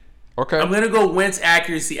accuracy. Okay. I'm gonna go Wentz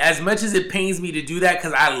accuracy. As much as it pains me to do that,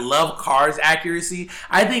 because I love Carr's accuracy,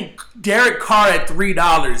 I think Derek Carr at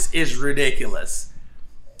 $3 is ridiculous.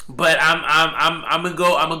 But I'm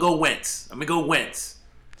gonna go Wentz.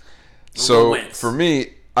 So for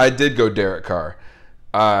me, I did go Derek Carr.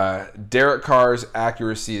 Derek Carr's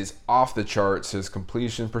accuracy is off the charts. His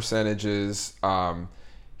completion percentages,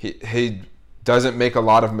 he doesn't make a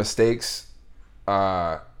lot of mistakes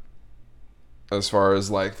as far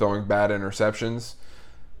as like throwing bad interceptions,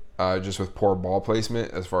 just with poor ball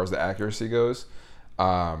placement as far as the accuracy goes.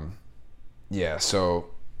 So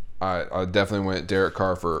I definitely went Derek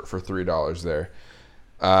Carr for $3 there.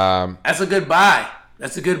 That's a good buy.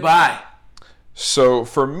 So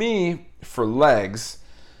for me, for legs,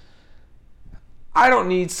 I don't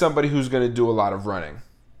need somebody who's going to do a lot of running.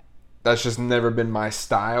 That's just never been my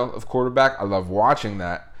style of quarterback. I love watching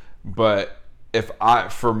that. But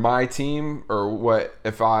for my team,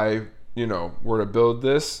 if I were to build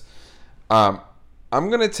this, I'm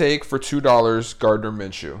going to take for $2 Gardner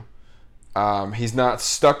Minshew. He's not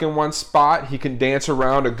stuck in one spot. He can dance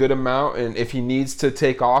around a good amount. And if he needs to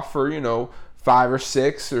take off for, 5 or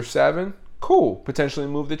 6 or 7, cool. Potentially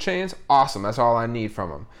move the chains. Awesome. That's all I need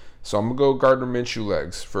from him. So I'm going to go Gardner Minshew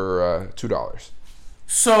legs for $2.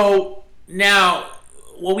 So now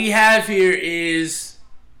what we have here is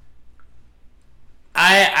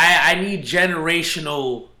I need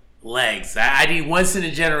generational legs. I need once in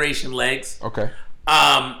a generation legs. Okay.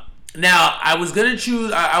 Now I was going to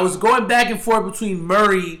choose, I was going back and forth between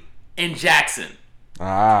Murray and Jackson.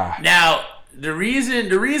 Now the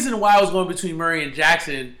reason why I was going between Murray and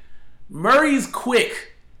Jackson, Murray's quick.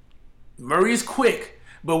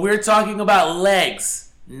 But we're talking about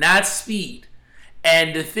legs, not speed.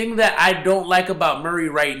 And the thing that I don't like about Murray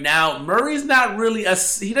right now, Murray's not really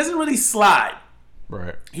he doesn't really slide.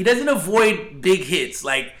 Right. He doesn't avoid big hits.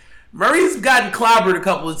 Like, Murray's gotten clobbered a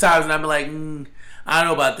couple of times, and I'm like, I don't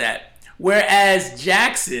know about that. Whereas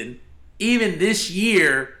Jackson, even this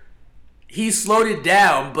year, he slowed it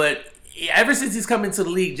down. But ever since he's come into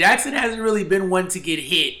the league, Jackson hasn't really been one to get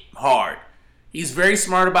hit hard. He's very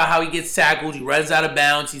smart about how he gets tackled. He runs out of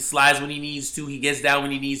bounds. He slides when he needs to. He gets down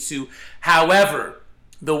when he needs to. However,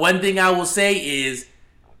 the one thing I will say is,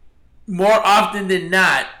 more often than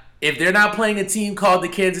not, if they're not playing a team called the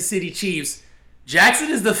Kansas City Chiefs, Jackson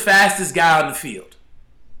is the fastest guy on the field.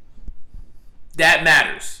 that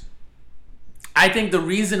matters. I think the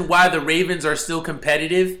reason why the Ravens are still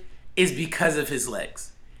competitive is because of his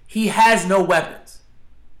legs. He has no weapons.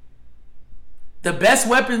 The best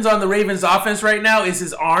weapons on the Ravens offense right now is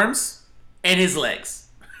his arms and his legs.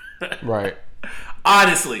 Right.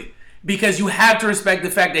 Honestly. Because you have to respect the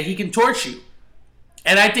fact that he can torch you.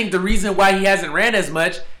 And I think the reason why he hasn't ran as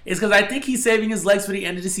much is because I think he's saving his legs for the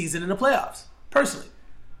end of the season in the playoffs. Personally.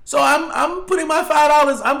 So I'm putting my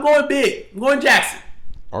 $5. I'm going big. I'm going Jackson.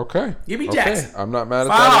 Okay. Give me Jackson. I'm not mad at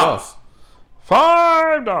that at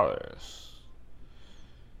all. $5.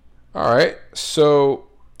 All right. So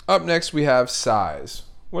up next we have size.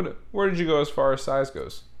 Where did you go as far as size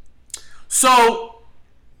goes? So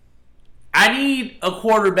I need a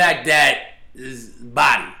quarterback that is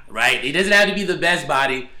body, right? He doesn't have to be the best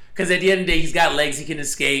body because at the end of the day, he's got legs. He can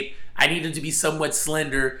escape. I need him to be somewhat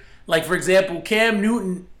slender. Like, for example, Cam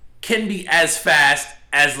Newton can be as fast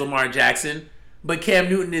as Lamar Jackson, but Cam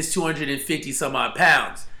Newton is 250 some odd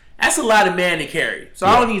pounds. That's a lot of man to carry. So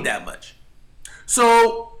I don't need that much.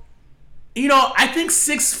 So, I think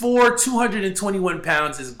 6'4", 221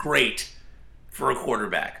 pounds is great for a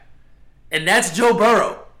quarterback. And that's Joe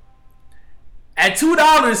Burrow. At $2,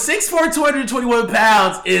 6'4", 221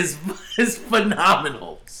 pounds is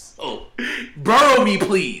phenomenal. So, Burrow me,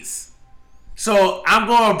 please. So, I'm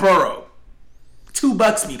going Burrow.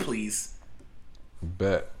 $2 me, please.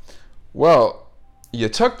 Bet. Well, you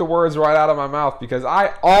took the words right out of my mouth because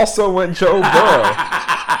I also went Joe Burrow.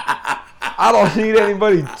 I don't need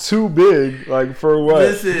anybody too big, like for what?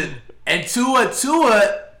 Listen, and Tua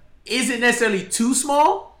isn't necessarily too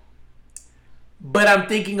small, but I'm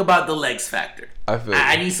thinking about the legs factor. I feel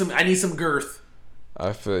I need some girth.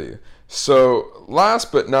 I feel you. So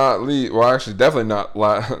last but not least, well, actually, definitely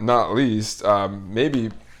not least,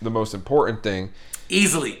 maybe the most important thing,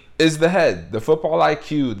 easily, is the head, the football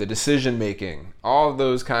IQ, the decision making, all of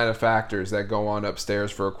those kind of factors that go on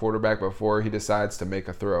upstairs for a quarterback before he decides to make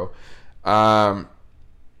a throw.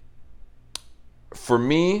 For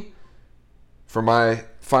me, for my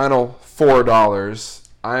final $4,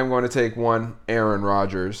 I'm going to take one Aaron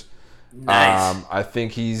Rodgers. Nice. I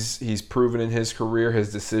think he's proven in his career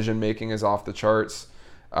his decision making is off the charts.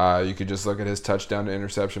 You could just look at his touchdown to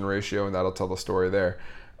interception ratio, and that'll tell the story there.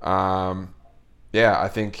 I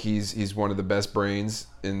think he's one of the best brains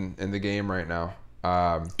in the game right now.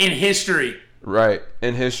 In history. Right,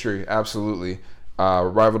 in history, absolutely.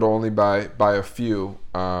 Rivaled only by a few.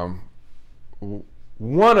 One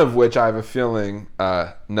of which I have a feeling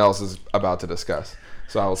Nels is about to discuss.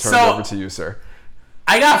 So I will turn it over to you, sir.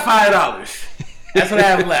 I got $5. That's what I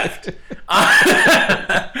have left.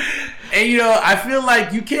 And I feel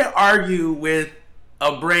like you can't argue with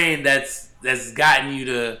a brain that's gotten you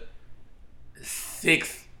to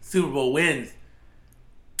 6 Super Bowl wins.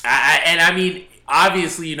 I mean,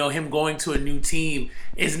 obviously, him going to a new team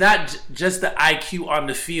is not just the IQ on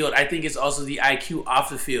the field. I think it's also the IQ off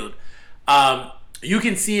the field. You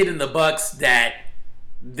can see it in the Bucs that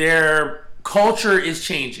their culture is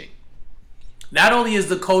changing. Not only is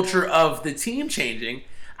the culture of the team changing,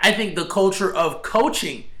 I think the culture of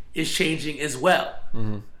coaching is changing as well.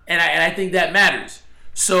 Mm-hmm. And I think that matters.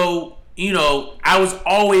 So, I was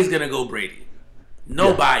always going to go Brady.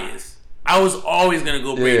 No bias. I was always going to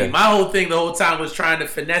go Brady. Yeah. My whole thing the whole time was trying to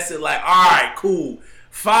finesse it like, all right, cool.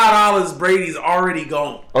 $5, Brady's already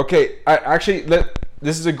gone. Okay,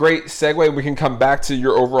 this is a great segue. We can come back to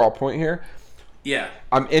your overall point here. Yeah.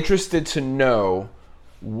 I'm interested to know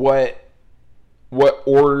what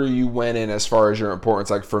order you went in as far as your importance.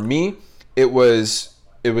 Like for me, it was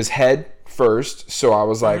head first. So I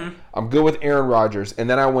was like, I'm good with Aaron Rodgers. And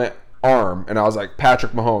then I went arm, and I was like,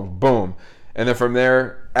 Patrick Mahomes, boom. And then from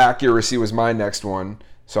there, accuracy was my next one.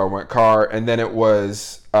 So I went Carr, and then it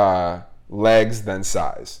was legs, then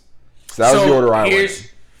size. So that was the order I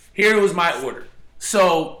went. Here was my order.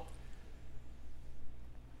 So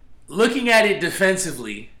looking at it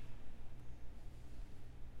defensively,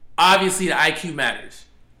 obviously the IQ matters.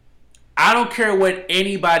 I don't care what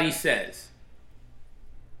anybody says.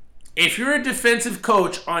 If you're a defensive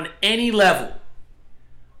coach on any level,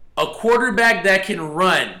 a quarterback that can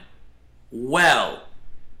run well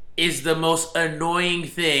is the most annoying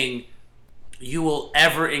thing you will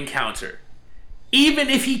ever encounter. Even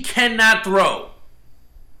if he cannot throw.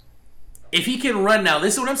 If he can run now,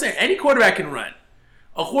 listen to what I'm saying. Any quarterback can run.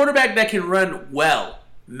 A quarterback that can run well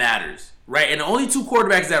matters, right? And the only two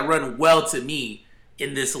quarterbacks that run well to me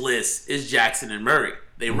in this list is Jackson and Murray.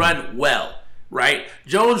 They run well, right?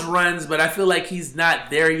 Jones runs, but I feel like he's not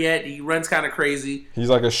there yet. He runs kind of crazy. He's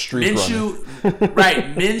like a street runner.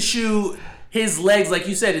 Right. Minshew his legs, like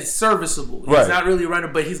you said, it's serviceable. He's Right. not really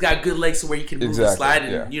running, but he's got good legs to where he can move and Exactly, slide.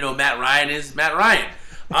 And yeah. you know, Matt Ryan is Matt Ryan.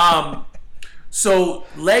 So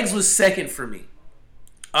legs was second for me.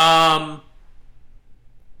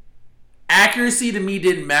 Accuracy to me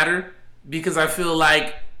didn't matter because I feel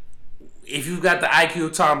like if you've got the IQ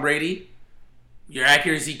of Tom Brady, your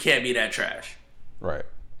accuracy can't be that trash. Right.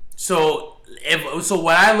 So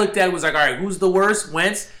what I looked at was like, all right, who's the worst?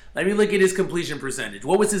 Wentz. Let me look at his completion percentage.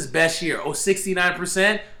 What was his best year?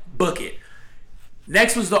 69%? Book it.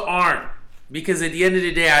 Next was the arm. Because at the end of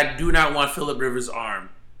the day, I do not want Phillip Rivers' arm.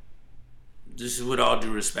 Just with all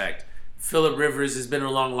due respect. Phillip Rivers has been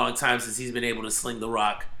a long, long time since he's been able to sling the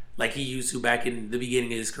rock like he used to back in the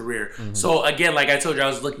beginning of his career. Mm-hmm. So again, like I told you, I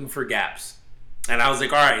was looking for gaps. And I was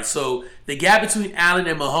like, all right, so the gap between Allen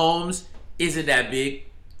and Mahomes isn't that big.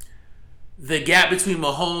 The gap between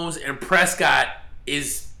Mahomes and Prescott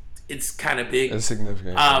it's kind of big. It's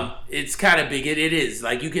significant. It's kind of big. It is.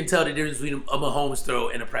 Like, you can tell the difference between a Mahomes throw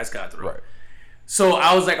and a Prescott throw. Right. So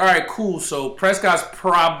I was like, all right, cool. So Prescott's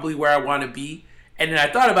probably where I want to be. And then I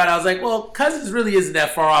thought about it. I was like, well, Cousins really isn't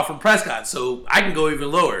that far off from Prescott, so I can go even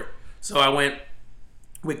lower. So I went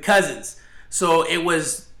with Cousins. So it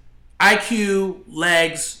was IQ,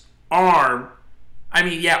 legs, arm.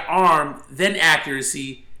 Arm, then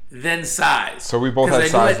accuracy, then size. So we both had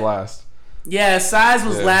size last. Yeah, size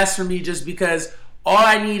was last for me just because all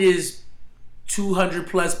I need is 200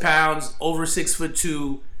 plus pounds, over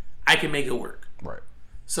 6'2". I can make it work. Right.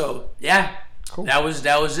 So yeah, cool. That was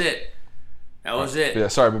it. That was it. Yeah,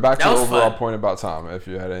 sorry, but back to the overall point about Tom. If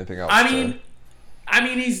you had anything else, I mean,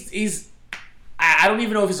 he's. I don't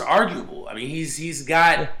even know if it's arguable. I mean, he's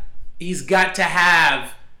got to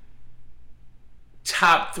have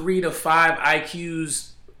top 3 to 5 IQs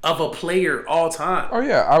of a player all time. Oh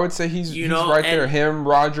yeah, I would say he's right there. Him,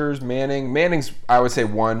 Rodgers, Manning. Manning's, I would say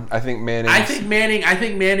 1. I think Manning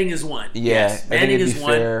is 1. Yeah, yes, Manning is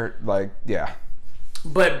 1. Fair. Like, yeah.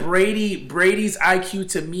 But Brady's IQ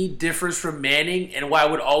to me differs from Manning, and why I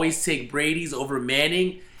would always take Brady's over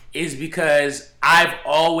Manning is because I've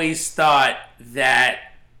always thought that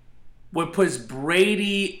what puts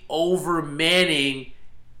Brady over Manning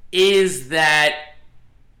is that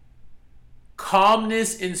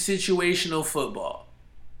calmness in situational football,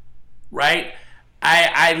 right?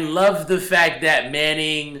 I love the fact that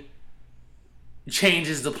Manning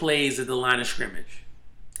changes the plays at the line of scrimmage.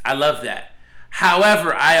 I love that.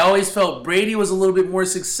 However, I always felt Brady was a little bit more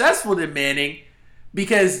successful than Manning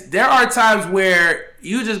because there are times where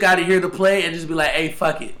you just got to hear the play and just be like, hey,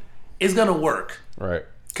 fuck it. It's going to work. Right.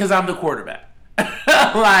 Because I'm the quarterback.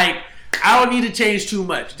 Like, I don't need to change too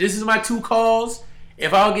much. This is my 2 calls.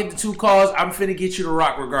 If I don't get the 2 calls, I'm finna get you to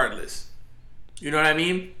rock regardless. You know what I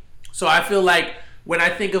mean? So I feel like when I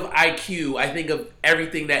think of IQ, I think of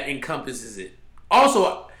everything that encompasses it.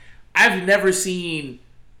 Also, I've never seen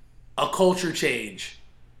a culture change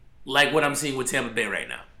like what I'm seeing with Tampa Bay right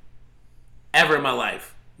now. Ever in my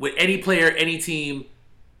life. With any player, any team,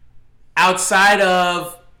 outside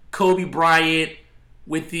of Kobe Bryant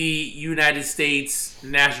with the United States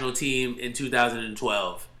national team in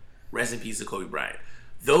 2012. Rest in peace to Kobe Bryant.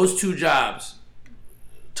 Those 2 jobs,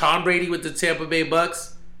 Tom Brady with the Tampa Bay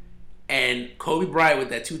Bucks and Kobe Bryant with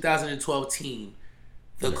that 2012 team,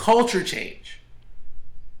 the culture change,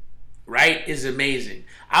 right, is amazing.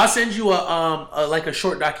 I'll send you a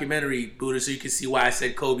short documentary, Buddha, so you can see why I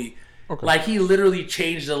said Kobe. Okay. Like, he literally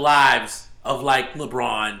changed the lives of, like,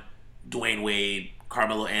 LeBron, Dwayne Wade,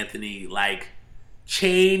 Carmelo Anthony, like,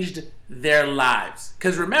 changed their lives.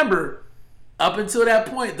 Because remember, up until that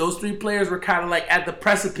point, those 3 players were kind of like at the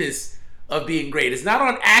precipice of being great. It's not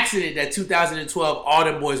on accident that 2012 all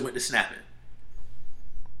them boys went to snapping.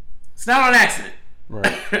 It's not on accident.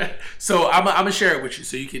 Right. So I'm gonna share it with you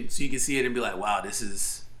so you can see it and be like, wow, this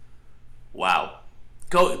is wow.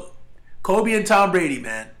 Kobe and Tom Brady,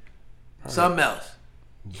 man. Right. Something else.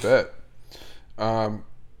 Bet.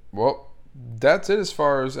 Well, that's it as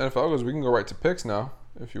far as NFL goes. We can go right to picks now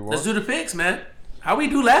if you want. Let's do the picks, man. How we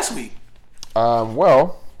do last week?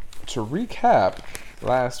 Well, to recap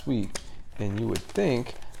last week, and you would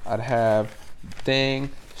think I'd have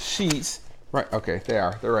sheets. Right, okay,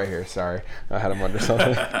 they're right here. Sorry, I had them under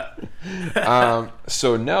something.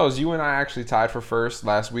 So Nels, you and I actually tied for first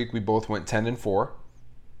last week. We both went 10-4.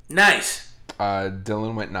 Nice.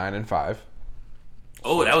 Dylan went 9-5.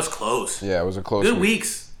 Oh, that was close. Yeah, it was a close. Good week.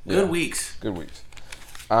 weeks. Good weeks. Good weeks.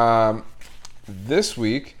 This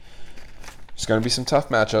week, there's going to be some tough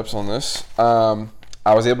matchups on this.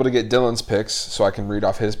 I was able to get Dylan's picks, so I can read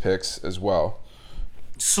off his picks as well.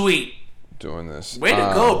 Sweet. Doing this. Way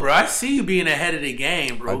to go, bro. I see you being ahead of the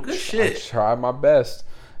game, bro. Good shit. I tried my best.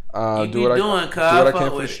 You Do be what doing, I do what I Fuck can for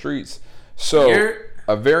the with it. streets. So, You're-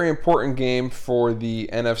 a very important game for the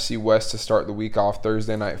NFC West to start the week off.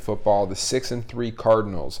 Thursday night football. The 6-3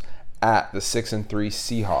 Cardinals at the 6-3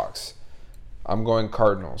 Seahawks. I'm going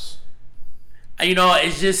Cardinals.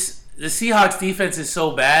 It's just the Seahawks defense is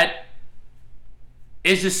so bad.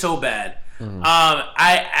 It's just so bad.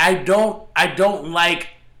 I don't like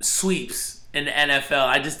sweeps in the NFL.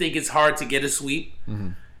 I just think it's hard to get a sweep.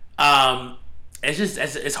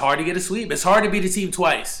 It's hard to get a sweep. It's hard to beat a team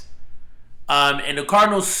twice. And the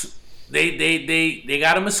Cardinals, they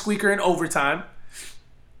got him a squeaker in overtime.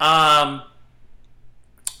 I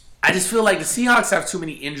just feel like the Seahawks have too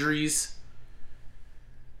many injuries.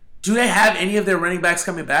 Do they have any of their running backs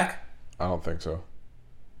coming back? I don't think so.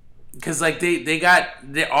 Because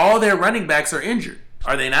all their running backs are injured.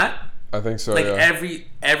 Are they not? I think so. Like yeah.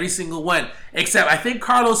 every single one, except I think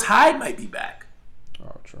Carlos Hyde might be back,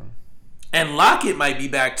 Oh, true. and Lockett might be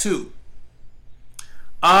back too.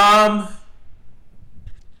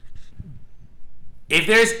 If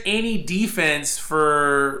there's any defense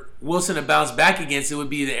for Wilson to bounce back against, it would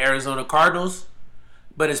be the Arizona Cardinals.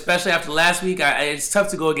 But especially after last week, it's tough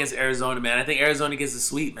to go against Arizona, man. I think Arizona gets a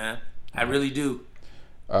sweep, man. I really do.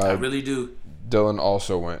 I really do. Dylan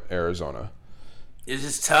also went Arizona. It's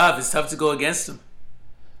just tough. It's tough to go against them.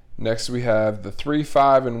 Next, we have the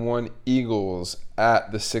 3-5-1 Eagles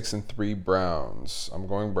at the 6-3 Browns. I'm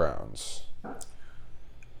going Browns.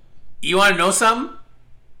 You want to know something?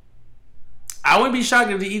 I wouldn't be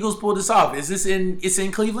shocked if the Eagles pulled this off. It's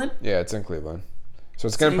in Cleveland? Yeah, it's in Cleveland. So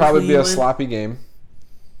it's going to probably be a sloppy game.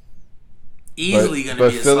 Easily going to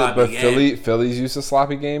be a sloppy game. Philly's used to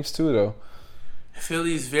sloppy games too, though.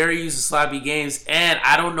 Philly's very used to sloppy games, and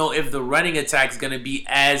I don't know if the running attack is going to be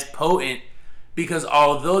as potent because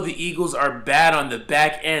although the Eagles are bad on the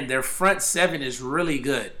back end, their front seven is really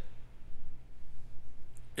good.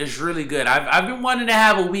 It's really good. I've been wanting to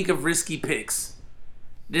have a week of risky picks.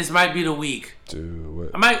 This might be the week. Do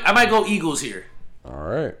it. I might go Eagles here. All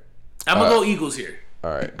right. I'm gonna go Eagles here.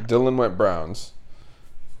 All right. Dylan went Browns.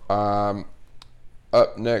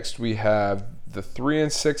 Up next we have the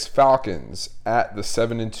 3-6 Falcons at the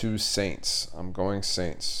 7-2 Saints. I'm going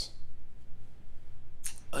Saints.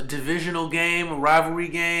 A divisional game, a rivalry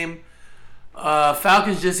game.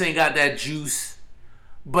 Falcons just ain't got that juice,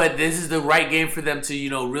 but this is the right game for them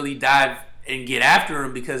to really dive and get after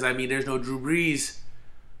him because there's no Drew Brees.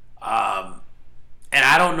 And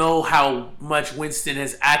I don't know how much Winston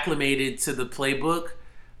has acclimated to the playbook.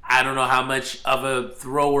 I don't know how much of a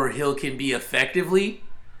thrower Hill can be effectively.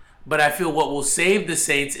 But I feel what will save the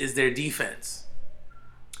Saints is their defense.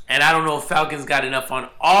 And I don't know if Falcons got enough on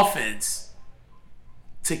offense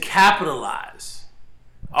to capitalize.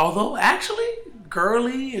 Although, actually,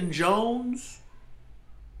 Gurley and Jones.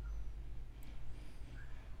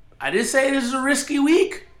 I did say this is a risky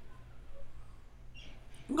week.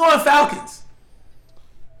 I'm going Falcons.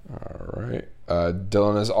 All right.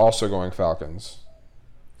 Dylan is also going Falcons.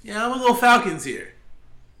 Yeah, I'm going to go Falcons here.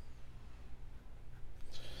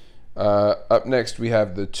 Up next, we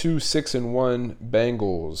have the 2-6-1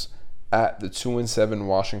 Bengals at the 2-7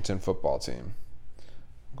 Washington football team.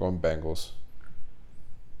 I'm going Bengals.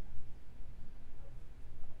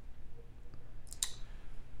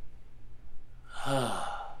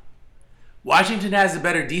 Washington has a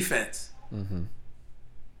better defense.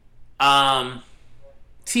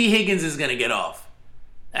 T. Higgins is going to get off.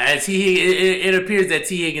 It appears that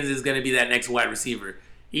T. Higgins is going to be that next wide receiver.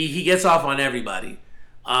 He gets off on everybody.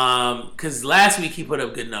 Because last week he put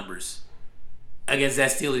up good numbers against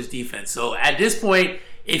that Steelers defense. So at this point,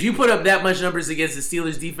 if you put up that much numbers against the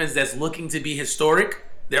Steelers defense that's looking to be historic,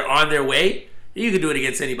 they're on their way, you can do it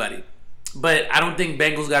against anybody. But I don't think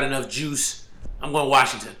Bengals got enough juice. I'm going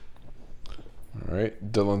Washington. All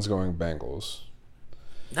right. Dylan's going Bengals.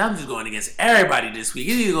 Now I'm just going against everybody this week.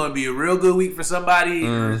 It's either going to be a real good week for somebody.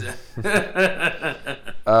 The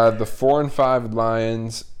 4-5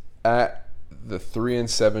 Lions at the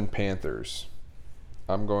 3-7 Panthers.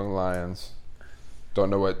 I'm going Lions. Don't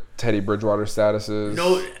know what Teddy Bridgewater's status is.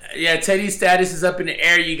 No, yeah, Teddy's status is up in the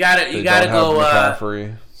air. You gotta They go. don't have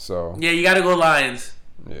McCaffrey, so Yeah, you gotta go Lions.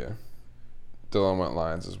 yeah. Dylan went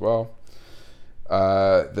Lions as well.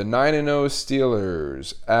 The 9-0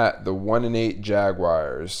 Steelers at the 1-8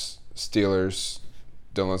 Jaguars. Steelers.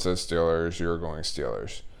 Dylan says Steelers. You're going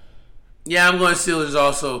Steelers. Yeah, I'm going Steelers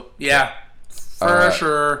also. Yeah, for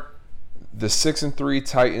sure. The 6-3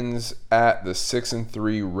 Titans at the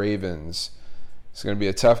 6-3 Ravens. It's going to be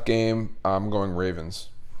a tough game. I'm going Ravens.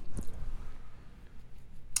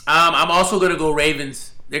 I'm also going to go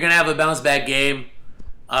Ravens. They're going to have a bounce back game.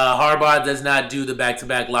 Harbaugh does not do the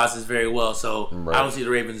back-to-back losses very well, so Right. I don't see the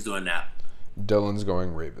Ravens doing that. Dylan's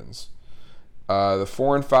going Ravens. The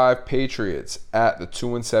 4-5 Patriots at the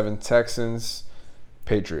 2-7 Texans.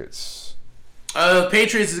 Patriots.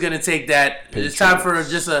 Patriots is going to take that. It's time for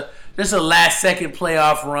just a last-second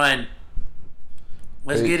playoff run.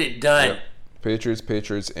 Let's get it done. Yep.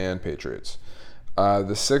 Patriots, and Patriots.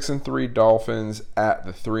 The 6-3 Dolphins at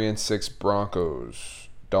the 3-6 Broncos.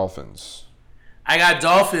 Dolphins. I got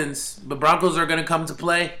Dolphins, but Broncos are going to come to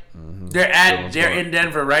play. Mm-hmm. They're in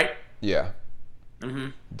Denver, right? Yeah. Mm-hmm.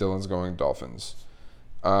 Dylan's going Dolphins.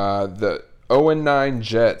 The 0-9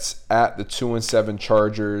 Jets at the 2-7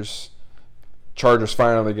 Chargers. Chargers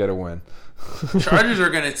finally get a win. Chargers are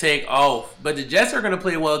going to take off, but the Jets are going to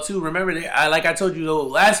play well too. Remember, like I told you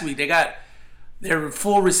last week, they got their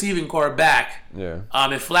full receiving core back. Yeah.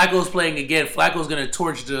 If Flacco's playing again, Flacco's going to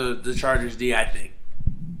torch the Chargers D, I think.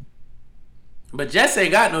 But Jets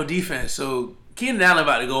ain't got no defense, so Keenan Allen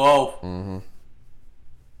about to go off. Mm-hmm.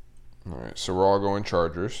 All right, so we're all going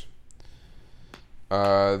Chargers.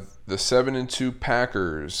 The 7-2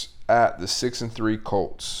 Packers at the 6-3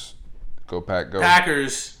 Colts. Go Pack, go.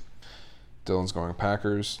 Packers. Dylan's going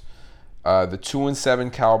Packers. The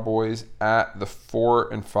 2-7 Cowboys at the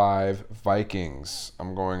 4-5 Vikings.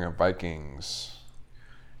 I'm going Vikings.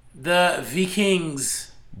 The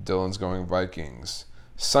Vikings. Dylan's going Vikings.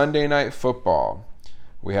 Sunday Night Football.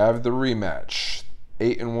 We have the rematch.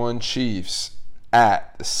 8-1 Chiefs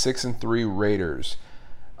at the 6-3 Raiders.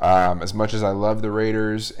 As much as I love the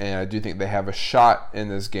Raiders and I do think they have a shot in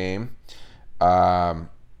this game, I'm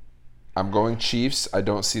going Chiefs. I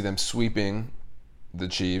don't see them sweeping the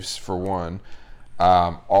Chiefs, for one.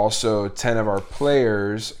 Also, 10 of our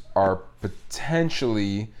players are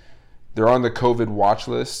potentially, they're on the COVID watch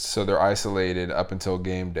list, so they're isolated up until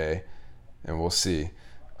game day, and we'll see.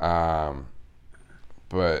 But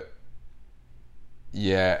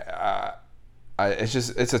yeah,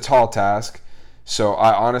 it's a tall task. So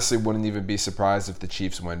I honestly wouldn't even be surprised if the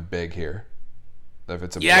Chiefs win big here. If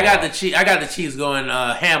it's a I got the Chiefs going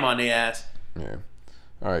ham on their ass. Yeah.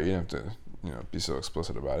 All right, you don't have to be so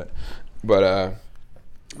explicit about it. But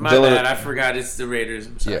my bad, I forgot it's the Raiders.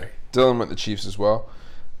 I'm sorry. Yeah, Dylan went the Chiefs as well.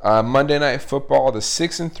 Monday Night Football, the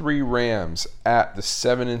 6-3 Rams at the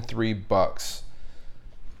 7-3 Bucks.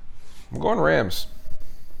 I'm going Rams.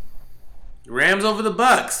 Rams over the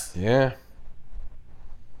Bucks. Yeah.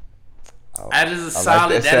 That is a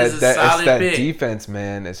solid. It's that pick. Defense,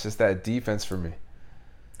 man. It's just that defense for me.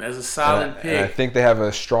 That's a solid pick. And I think they have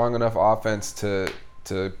a strong enough offense to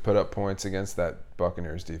put up points against that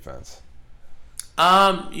Buccaneers defense.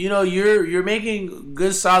 You're making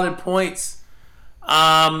good solid points.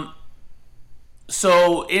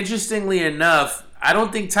 So interestingly enough, I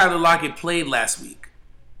don't think Tyler Lockett played last week.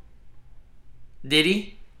 Did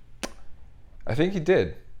he? I think he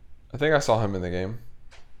did. I think I saw him in the game.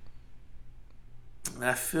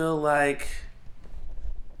 I feel like,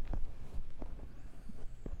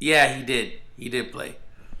 yeah, he did. He did play.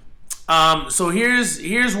 So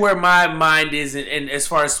here's where my mind is, and as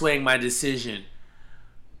far as swaying my decision.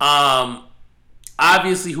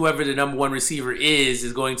 Obviously, whoever the number one receiver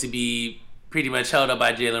is going to be pretty much held up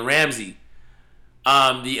by Jalen Ramsey.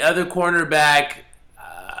 The other cornerback,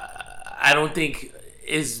 I don't think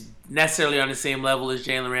is necessarily on the same level as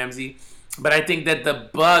Jalen Ramsey, but I think that the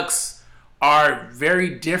Bucks are very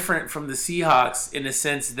different from the Seahawks in the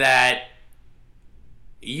sense that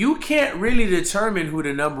you can't really determine who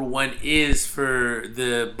the number one is for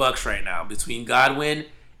the Bucks right now between Godwin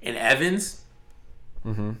and Evans.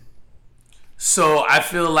 Mm-hmm. So I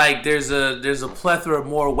feel like there's a plethora of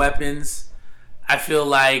more weapons. I feel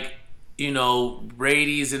like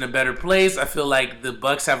Brady's in a better place. I feel like the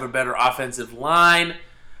Bucks have a better offensive line.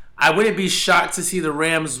 I wouldn't be shocked to see the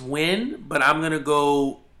Rams win, but I'm gonna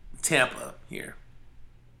go Tampa here.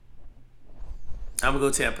 I'm gonna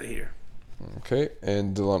go Tampa here. Okay,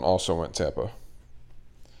 and Dylan also went Tampa.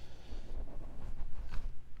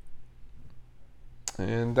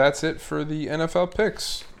 And that's it for the NFL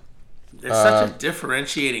picks. It's such a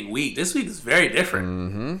differentiating week. This week is very different.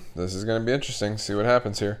 Mm-hmm. This is going to be interesting. See what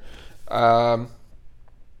happens here.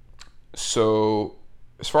 So,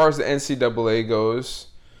 as far as the NCAA goes,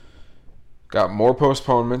 got more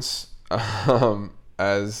postponements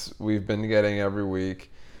as we've been getting every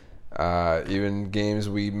week. Even games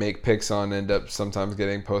we make picks on end up sometimes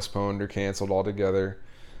getting postponed or canceled altogether.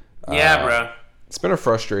 Yeah, bro. It's been a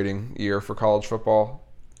frustrating year for college football.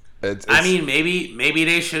 Maybe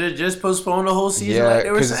they should have just postponed the whole season. Yeah,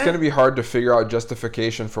 because it's going to be hard to figure out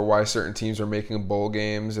justification for why certain teams are making bowl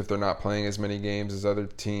games if they're not playing as many games as other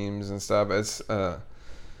teams and stuff. It's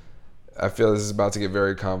I feel this is about to get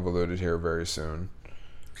very convoluted here very soon.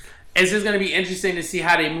 It's just going to be interesting to see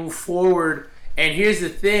how they move forward. And here's the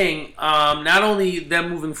thing. Not only them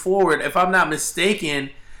moving forward, if I'm not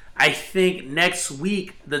mistaken, I think next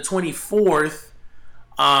week, the 24th,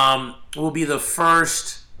 will be the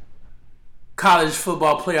first college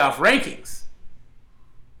football playoff rankings.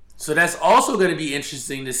 So that's also going to be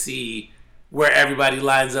interesting to see where everybody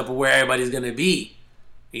lines up or where everybody's going to be.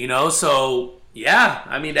 You know, so yeah,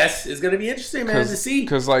 I mean it's going to be interesting, man, to see.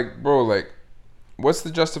 Because like, bro, like, what's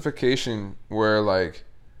the justification where like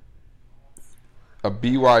a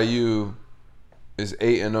BYU is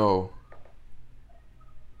 8-0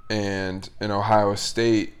 and an Ohio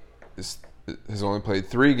State has only played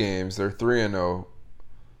 3 games, they're 3-0,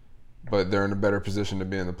 but they're in a better position to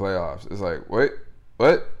be in the playoffs? It's like, wait,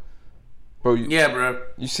 what? Bro, Yeah, bro.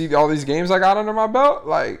 You see all these games I got under my belt?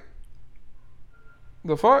 Like,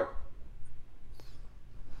 the fuck?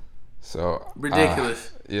 So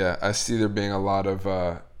Ridiculous. yeah, I see there being a lot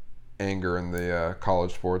of anger in the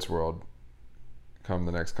college sports world come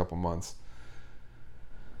the next couple months.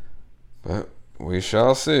 But we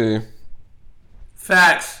shall see.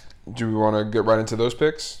 Facts. Do we want to get right into those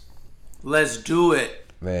picks? Let's do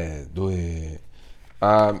it. Let's do it.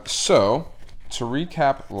 So, to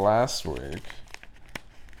recap last week,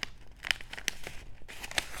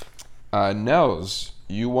 Nels,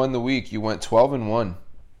 you won the week. You went 12-1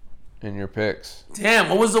 in your picks. Damn,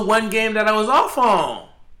 what was the one game that I was off on?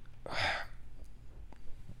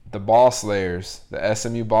 The Ball Slayers, the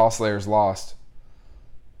SMU Ball Slayers lost.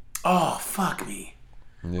 Oh, fuck me.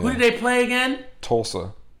 Yeah. Who did they play again?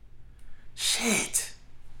 Tulsa. Shit.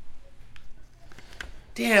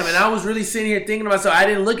 Damn, and I was really sitting here thinking about myself. I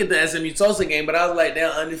didn't look at the SMU Tulsa game, but I was like,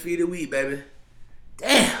 damn, undefeated week, baby.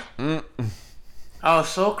 Damn. I was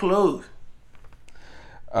so close.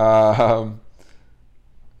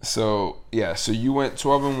 So you went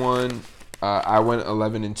 12-1. I went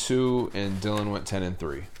 11-2, and Dylan went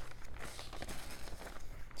 10-3.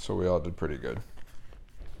 So we all did pretty good.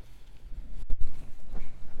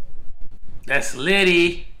 That's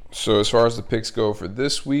litty. So as far as the picks go for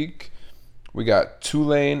this week, we got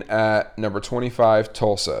Tulane at number 25,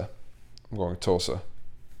 Tulsa. I'm going Tulsa.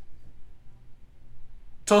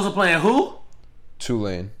 Tulsa playing who?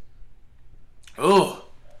 Tulane. Oh,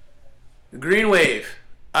 Green Wave.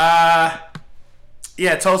 Yeah,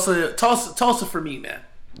 Tulsa for me, man.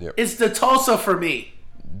 Yep. It's the Tulsa for me.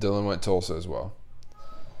 Dylan went Tulsa as well.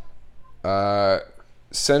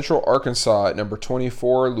 Central Arkansas at number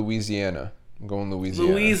 24, Louisiana. I'm going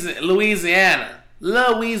Louisiana.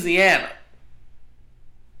 Louisiana.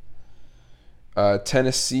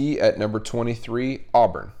 Tennessee at number 23,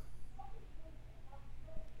 Auburn.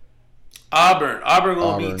 Auburn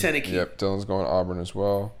going to beat Tennessee. Yep, Dylan's going Auburn as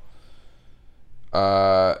well.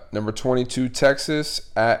 Number 22,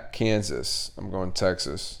 Texas at Kansas. I'm going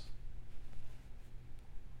Texas.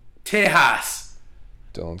 Tejas.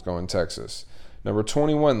 Dylan's going Texas. Number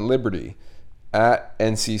 21, Liberty at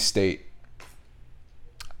NC State.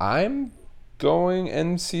 I'm going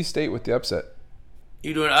NC State with the upset.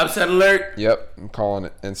 You doing upset alert? Yep, I'm calling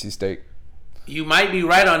it NC State. You might be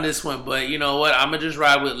right on this one, but you know what? I'm going to just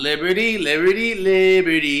ride with Liberty.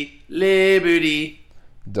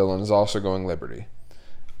 Dylan is also going Liberty.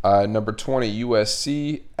 Number 20,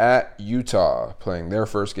 USC at Utah, playing their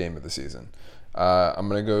first game of the season. I'm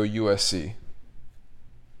going to go USC.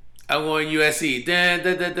 I'm going USC.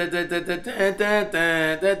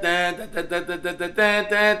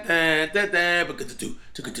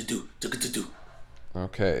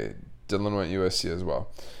 Okay, Dylan went USC as well.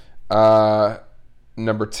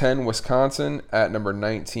 Number 10, Wisconsin at number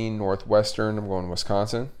 19, Northwestern. I'm going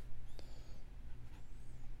Wisconsin.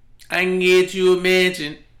 I can get you a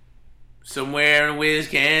mention somewhere in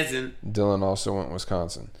Wisconsin. Dylan also went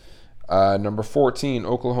Wisconsin. Number 14,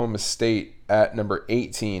 Oklahoma State at number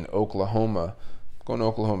 18, Oklahoma. I'm going to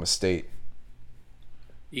Oklahoma State.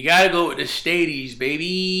 You got to go with the Staties,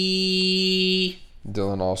 baby.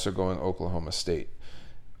 Dylan also going Oklahoma State.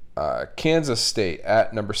 Kansas State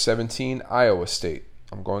at number 17, Iowa State.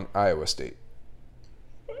 I'm going Iowa State.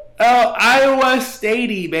 Oh, Iowa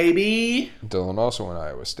Statey, baby. Dylan also went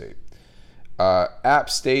Iowa State. App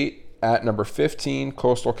State at number 15,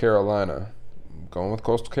 Coastal Carolina. I'm going with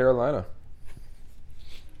Coastal Carolina.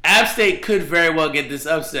 App State could very well get this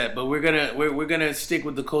upset, but we're gonna stick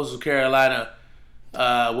with the Coastal Carolina.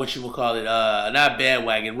 What you will call it? Not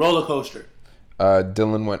bandwagon, roller coaster.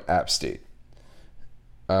 Dylan went App State.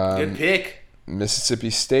 Good pick. Mississippi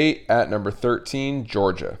State at number 13,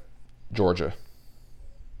 Georgia. Georgia.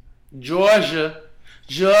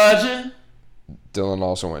 Dylan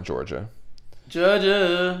also went Georgia.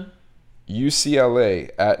 Georgia. UCLA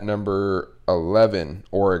at number 11,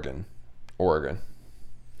 Oregon. Org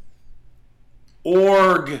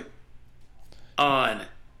on.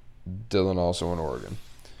 Dylan also in Oregon.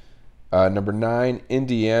 Number 9,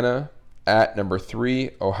 Indiana at number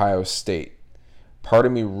 3, Ohio State. Part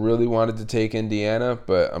of me really wanted to take Indiana,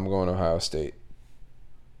 but I'm going Ohio State.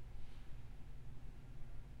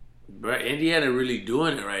 But Indiana really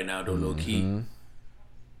doing it right now, though, low key.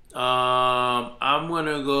 I'm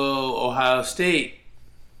gonna go Ohio State.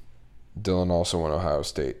 Dylan also went Ohio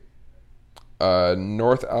State.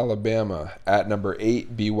 North Alabama at number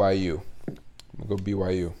 8, BYU. I'm gonna go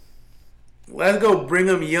BYU. Let's go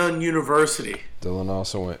Brigham Young University. Dylan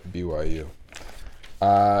also went BYU.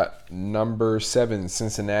 Number 7,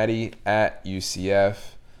 Cincinnati at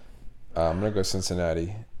UCF. I'm gonna go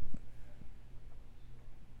Cincinnati.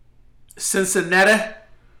 Cincinnati.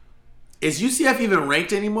 Is UCF even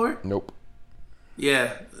ranked anymore? Nope.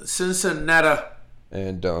 Yeah, Cincinnati.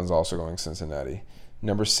 And Dylan's also going Cincinnati.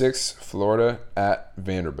 Number 6, Florida at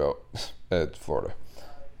Vanderbilt. At Florida.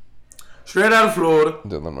 Straight out of Florida.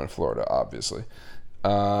 Dylan went Florida, obviously.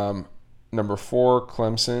 Number 4,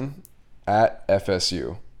 Clemson at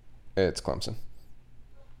FSU. It's Clemson.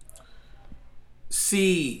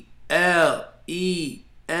 CLEMSO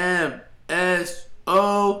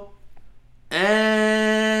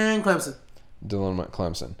and Clemson. Dylan went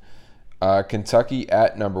Clemson. Kentucky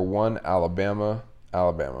at number 1, Alabama.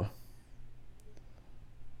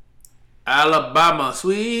 Alabama,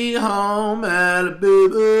 sweet home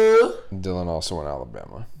Alabama. Dylan also went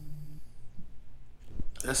Alabama.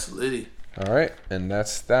 That's litty. All right, and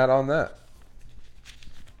that's that on that.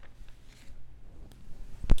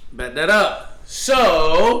 Bet that up.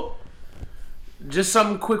 So, just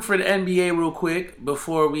something quick for the NBA real quick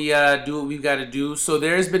before we do what we've got to do. So,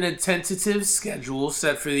 there's been a tentative schedule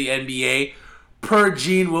set for the NBA per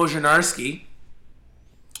Gene Wojnarowski.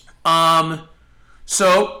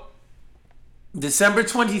 So, December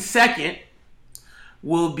 22nd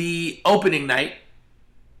will be opening night.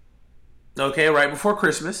 Okay, right before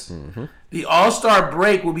Christmas. Mm-hmm. The All-Star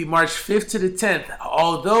break will be March 5th to the 10th.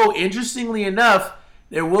 Although, interestingly enough,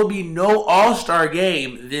 there will be no All-Star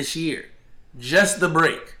game this year. Just the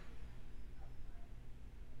break.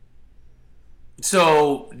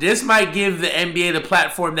 So, this might give the NBA the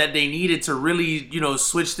platform that they needed to really,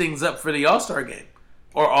 switch things up for the All-Star game.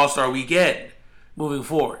 Or All-Star weekend moving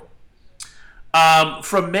forward.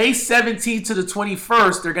 From May 17th to the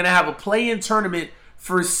 21st, they're going to have a play-in tournament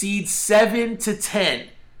for seeds 7 to 10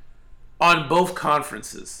 on both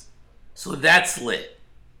conferences. So that's lit.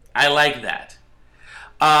 I like that.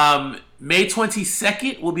 May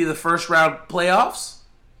 22nd will be the first round playoffs.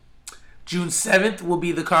 June 7th will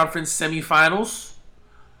be the conference semifinals.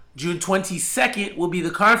 June 22nd will be the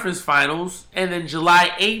conference finals. And then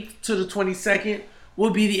July 8th to the 22nd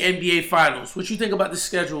will be the NBA finals. What you think about the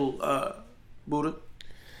schedule, Buddha?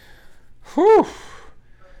 Whew.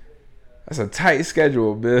 That's a tight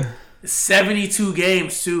schedule, Bill. 72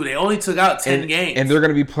 games, too. They only took out 10 games. And they're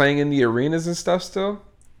going to be playing in the arenas and stuff still?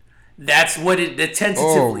 That's what the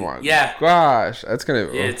tentatively. Oh, my yeah. gosh. That's going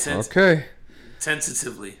to... Yeah, okay.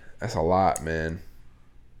 Tentatively. That's a lot, man.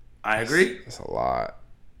 I agree. That's a lot.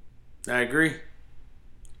 I agree.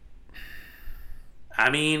 I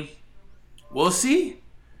mean, we'll see.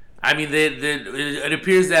 I mean, it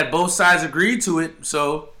appears that both sides agreed to it,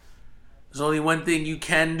 so there's only one thing you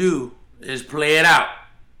can do is play it out.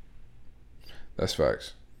 That's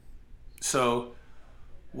facts. So,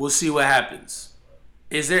 we'll see what happens.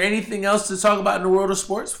 Is there anything else to talk about in the world of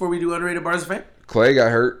sports before we do Underrated Bars of Fame? Clay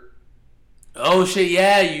got hurt. Oh, shit,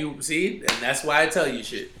 yeah, you see? And that's why I tell you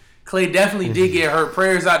shit. Clay definitely did get hurt.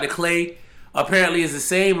 Prayers out to Clay. Apparently, it's the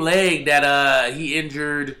same leg that he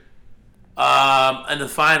injured in the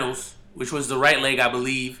finals, which was the right leg, I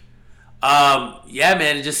believe. Yeah,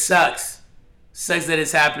 man, it just sucks. Sucks that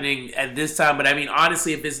it's happening at this time. But, I mean,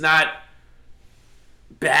 honestly, if it's not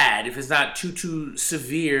bad, if it's not too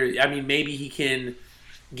severe, I mean, maybe he can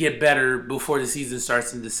get better before the season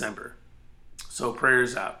starts in December. So,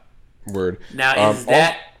 prayers out. Word. Now, is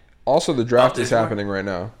that... Also, the draft is happening right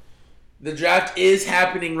now. The draft is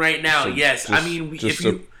happening right now, yes. Just, I mean,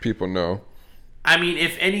 so people know. I mean,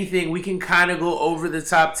 if anything, we can kind of go over the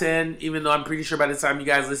top 10, even though I'm pretty sure by the time you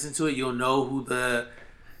guys listen to it, you'll know who the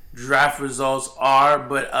draft results are.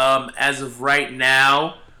 But as of right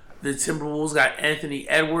now, the Timberwolves got Anthony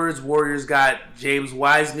Edwards, Warriors got James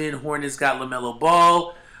Wiseman, Hornets got LaMelo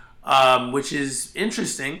Ball, which is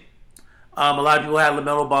interesting. A lot of people had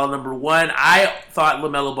LaMelo Ball number 1. I thought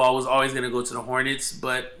LaMelo Ball was always going to go to the Hornets,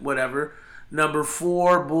 but whatever. Number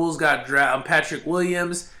 4, Bulls got Patrick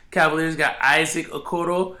Williams. Cavaliers got Isaac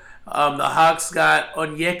Okoro. The Hawks got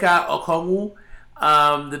Onyeka Okongwu.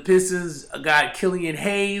 The Pistons got Killian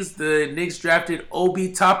Hayes. The Knicks drafted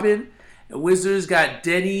Obi Toppin. The Wizards got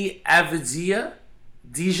Denny Avdija.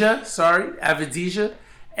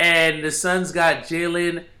 And the Suns got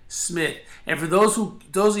Jalen Smith. And for those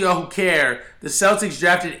of y'all who care, the Celtics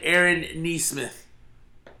drafted Aaron Nesmith.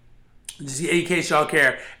 Just in case y'all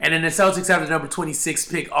care. And then the Celtics have the number 26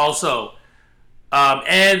 pick also.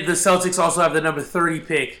 And the Celtics also have the number 30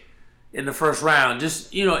 pick in the first round.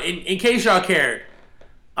 Just, in case y'all cared.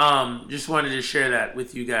 Just wanted to share that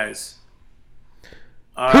with you guys.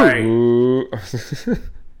 All right.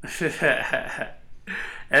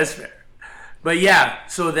 That's fair. But yeah,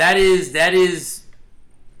 so that is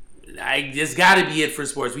it's got to be it for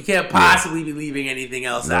sports. We can't possibly be leaving anything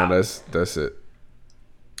else out. No, that's it.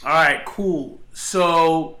 All right, cool.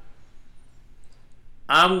 So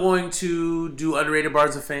I'm going to do underrated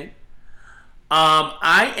bars of fame.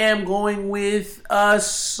 I am going with a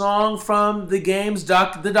song from the game's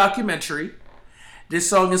the documentary. This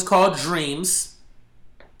song is called Dreams.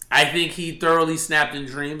 I think he thoroughly snapped in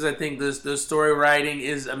Dreams. I think the story writing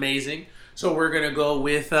is amazing. So we're going to go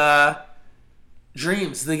with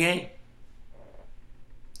Dreams, the game.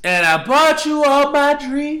 And I brought you all my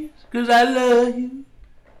dreams because I love you.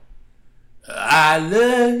 I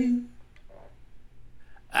love you.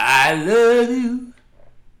 I love you.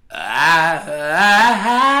 I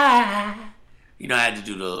had to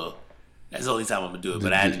do that's the only time I'm going to do it,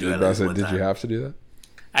 but I had to do it one time. Did you have to do that?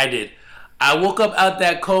 I did. I woke up out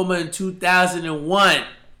that coma in 2001.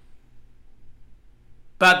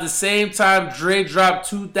 About the same time Dre dropped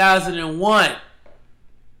 2001.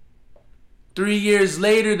 3 years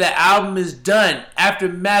later, the album is done.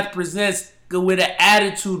 Aftermath presents with an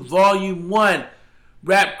Attitude, Volume 1.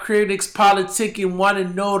 Rap critics politicking want to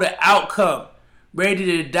know the outcome. Ready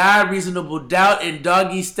to Die, Reasonable Doubt, and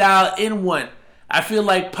Doggy Style in one. I feel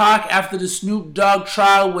like Pac after the Snoop Dogg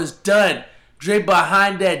trial was done. Dre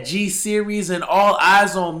behind that G series and All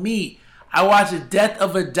Eyes on Me. I watched the death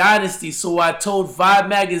of a dynasty, so I told Vibe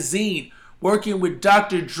magazine. Working with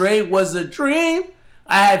Dr. Dre was a dream.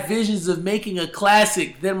 I had visions of making a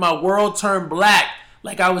classic, then my world turned black,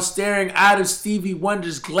 like I was staring out of Stevie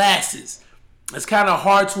Wonder's glasses. It's kind of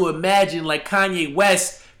hard to imagine, like Kanye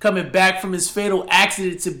West coming back from his fatal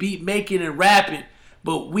accident to beat making and rapping.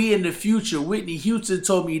 But we in the future, Whitney Houston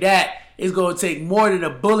told me that it's going to take more than a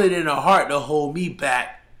bullet in a heart to hold me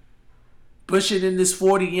back. Pushing in this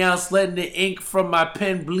 40 ounce, letting the ink from my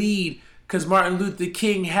pen bleed. Cause Martin Luther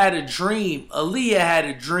King had a dream. Aaliyah had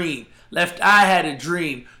a dream. Left Eye had a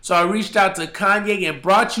dream. So I reached out to Kanye and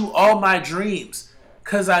brought you all my dreams.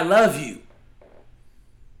 Cause I love you.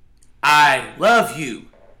 I love you.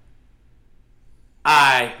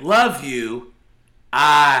 I love you.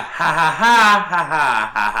 Ha ha ha ha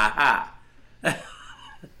ha ha ha.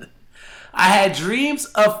 I had dreams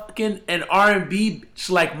of fucking an R&B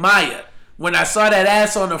like Maya. When I saw that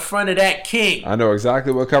ass on the front of that King. I know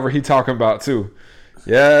exactly what cover he talking about too.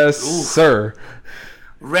 Yes, ooh, sir.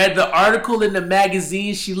 Read the article in the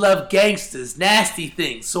magazine. She loved gangsters, nasty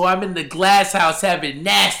things. So I'm in the glass house having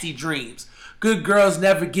nasty dreams. Good girls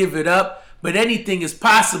never give it up, but anything is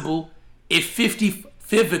possible if 50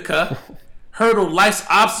 Vivica hurdled life's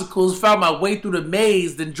obstacles, found my way through the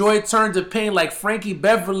maze, then joy turned to pain like Frankie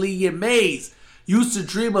Beverly in Maze. Used to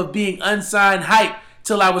dream of being unsigned hype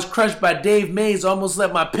till I was crushed by Dave Mays, almost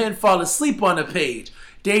let my pen fall asleep on the page.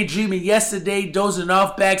 Daydreaming yesterday, dozing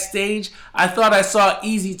off backstage. I thought I saw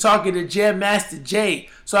Easy talking to Jam Master Jay.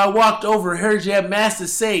 So I walked over and heard Jam Master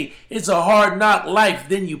say, it's a hard knock life,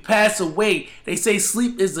 then you pass away. They say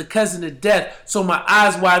sleep is the cousin of death, so my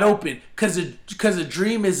eyes wide open, cause a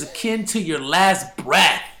dream is akin to your last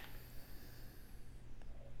breath.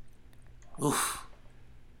 Oof.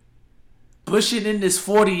 Pushing in this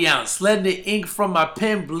 40 ounce, letting the ink from my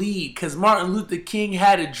pen bleed, cause Martin Luther King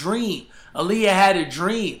had a dream. Aaliyah had a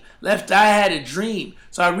dream. Left Eye had a dream.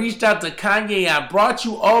 So I reached out to Kanye and I brought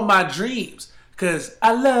you all my dreams. Cause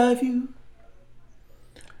I love you.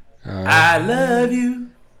 I love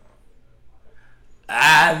you.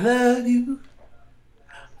 I love you.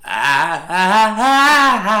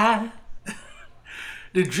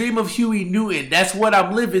 The dream of Huey Newton, that's what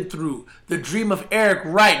I'm living through. The dream of Eric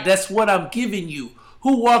Wright, that's what I'm giving you.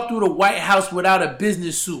 Who walked through the White House without a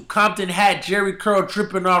business suit? Compton hat, Jerry curl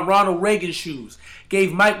dripping on Ronald Reagan shoes.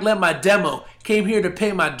 Gave Mike Lem my demo. Came here to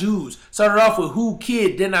pay my dues. Started off with Who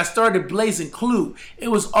Kid, then I started blazing Clue. It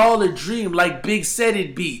was all a dream like Big said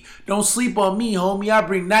it'd be. Don't sleep on me, homie. I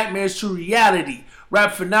bring nightmares to reality.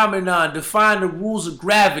 Rap phenomenon, define the rules of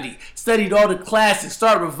gravity. Studied all the classics,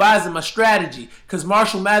 start revising my strategy. Cause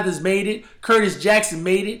Marshall Mathers made it, Curtis Jackson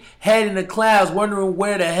made it. Head in the clouds, wondering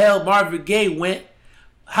where the hell Marvin Gaye went.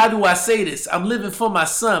 How do I say this? I'm living for my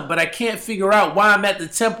son, but I can't figure out why I'm at the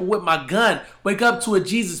temple with my gun. Wake up to a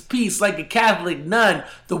Jesus peace like a Catholic nun.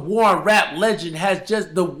 The war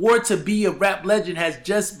to be a rap legend has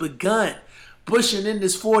just begun. Bushing in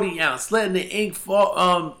this 40 ounce, letting the ink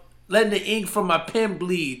fall, letting the ink from my pen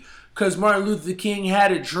bleed. Cause Martin Luther King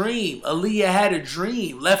had a dream. Aaliyah had a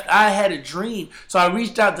dream. Left Eye had a dream. So I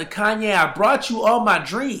reached out to Kanye. I brought you all my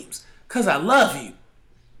dreams. Cause I love you.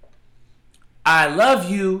 I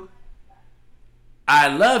love you. I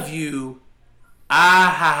love you.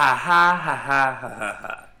 Ah ha ha ha ha ha ha ha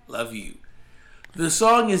ha. Love you. The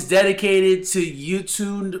song is dedicated to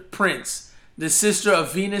Utuned Prince, the sister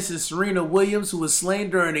of Venus and Serena Williams, who was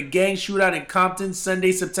slain during a gang shootout in Compton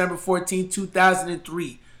Sunday, September 14,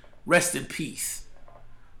 2003. Rest in peace.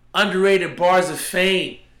 Underrated bars of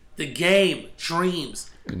fame. The Game.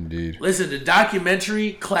 Dreams. Indeed. Listen, the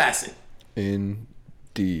documentary, classic.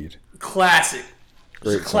 Indeed. Classic.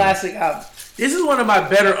 Great classic album. This is one of my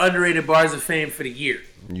better underrated bars of fame for the year.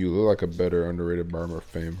 You look like a better underrated bar of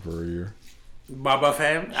fame for a year. Baba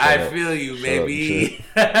fam? I feel you, baby.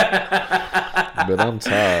 But I'm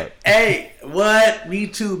tired. Hey, what? Me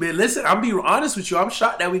too, man. Listen, I'm being honest with you. I'm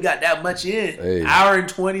shocked that we got that much in. Hey. Hour and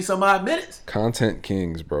 20 some odd minutes. Content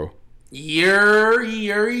kings, bro. Content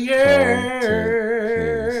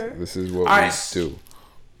kings. This is what do.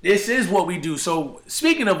 This is what we do. So,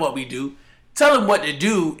 speaking of what we do, tell them what to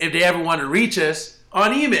do if they ever want to reach us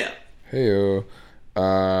on email. Hey,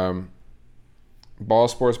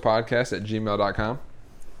 ballsportspodcast@gmail.com.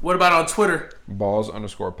 What about on Twitter?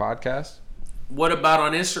 Balls_podcast. What about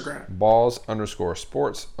on Instagram?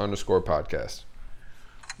 Balls_sports_podcast.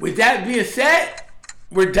 With that being said,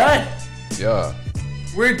 we're done. Yeah.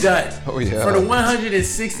 We're done. Oh, yeah. For the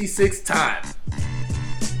 166th time.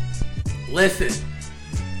 Listen.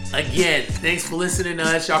 Again, thanks for listening to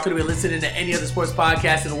us. Y'all could have been listening to any other sports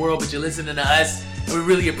podcast in the world, but you're listening to us, and we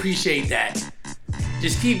really appreciate that.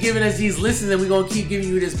 Just keep giving us these listens, and we're going to keep giving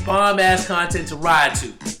you this bomb-ass content to ride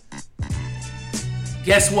to.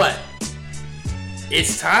 Guess what?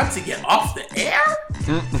 It's time to get off the air.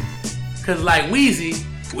 Because like Weezy,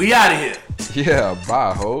 we out of here. Yeah,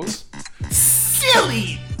 bye, hoes.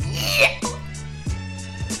 Silly. Yeah.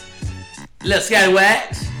 Little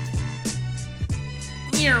scallywags.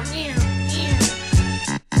 Meow, meow.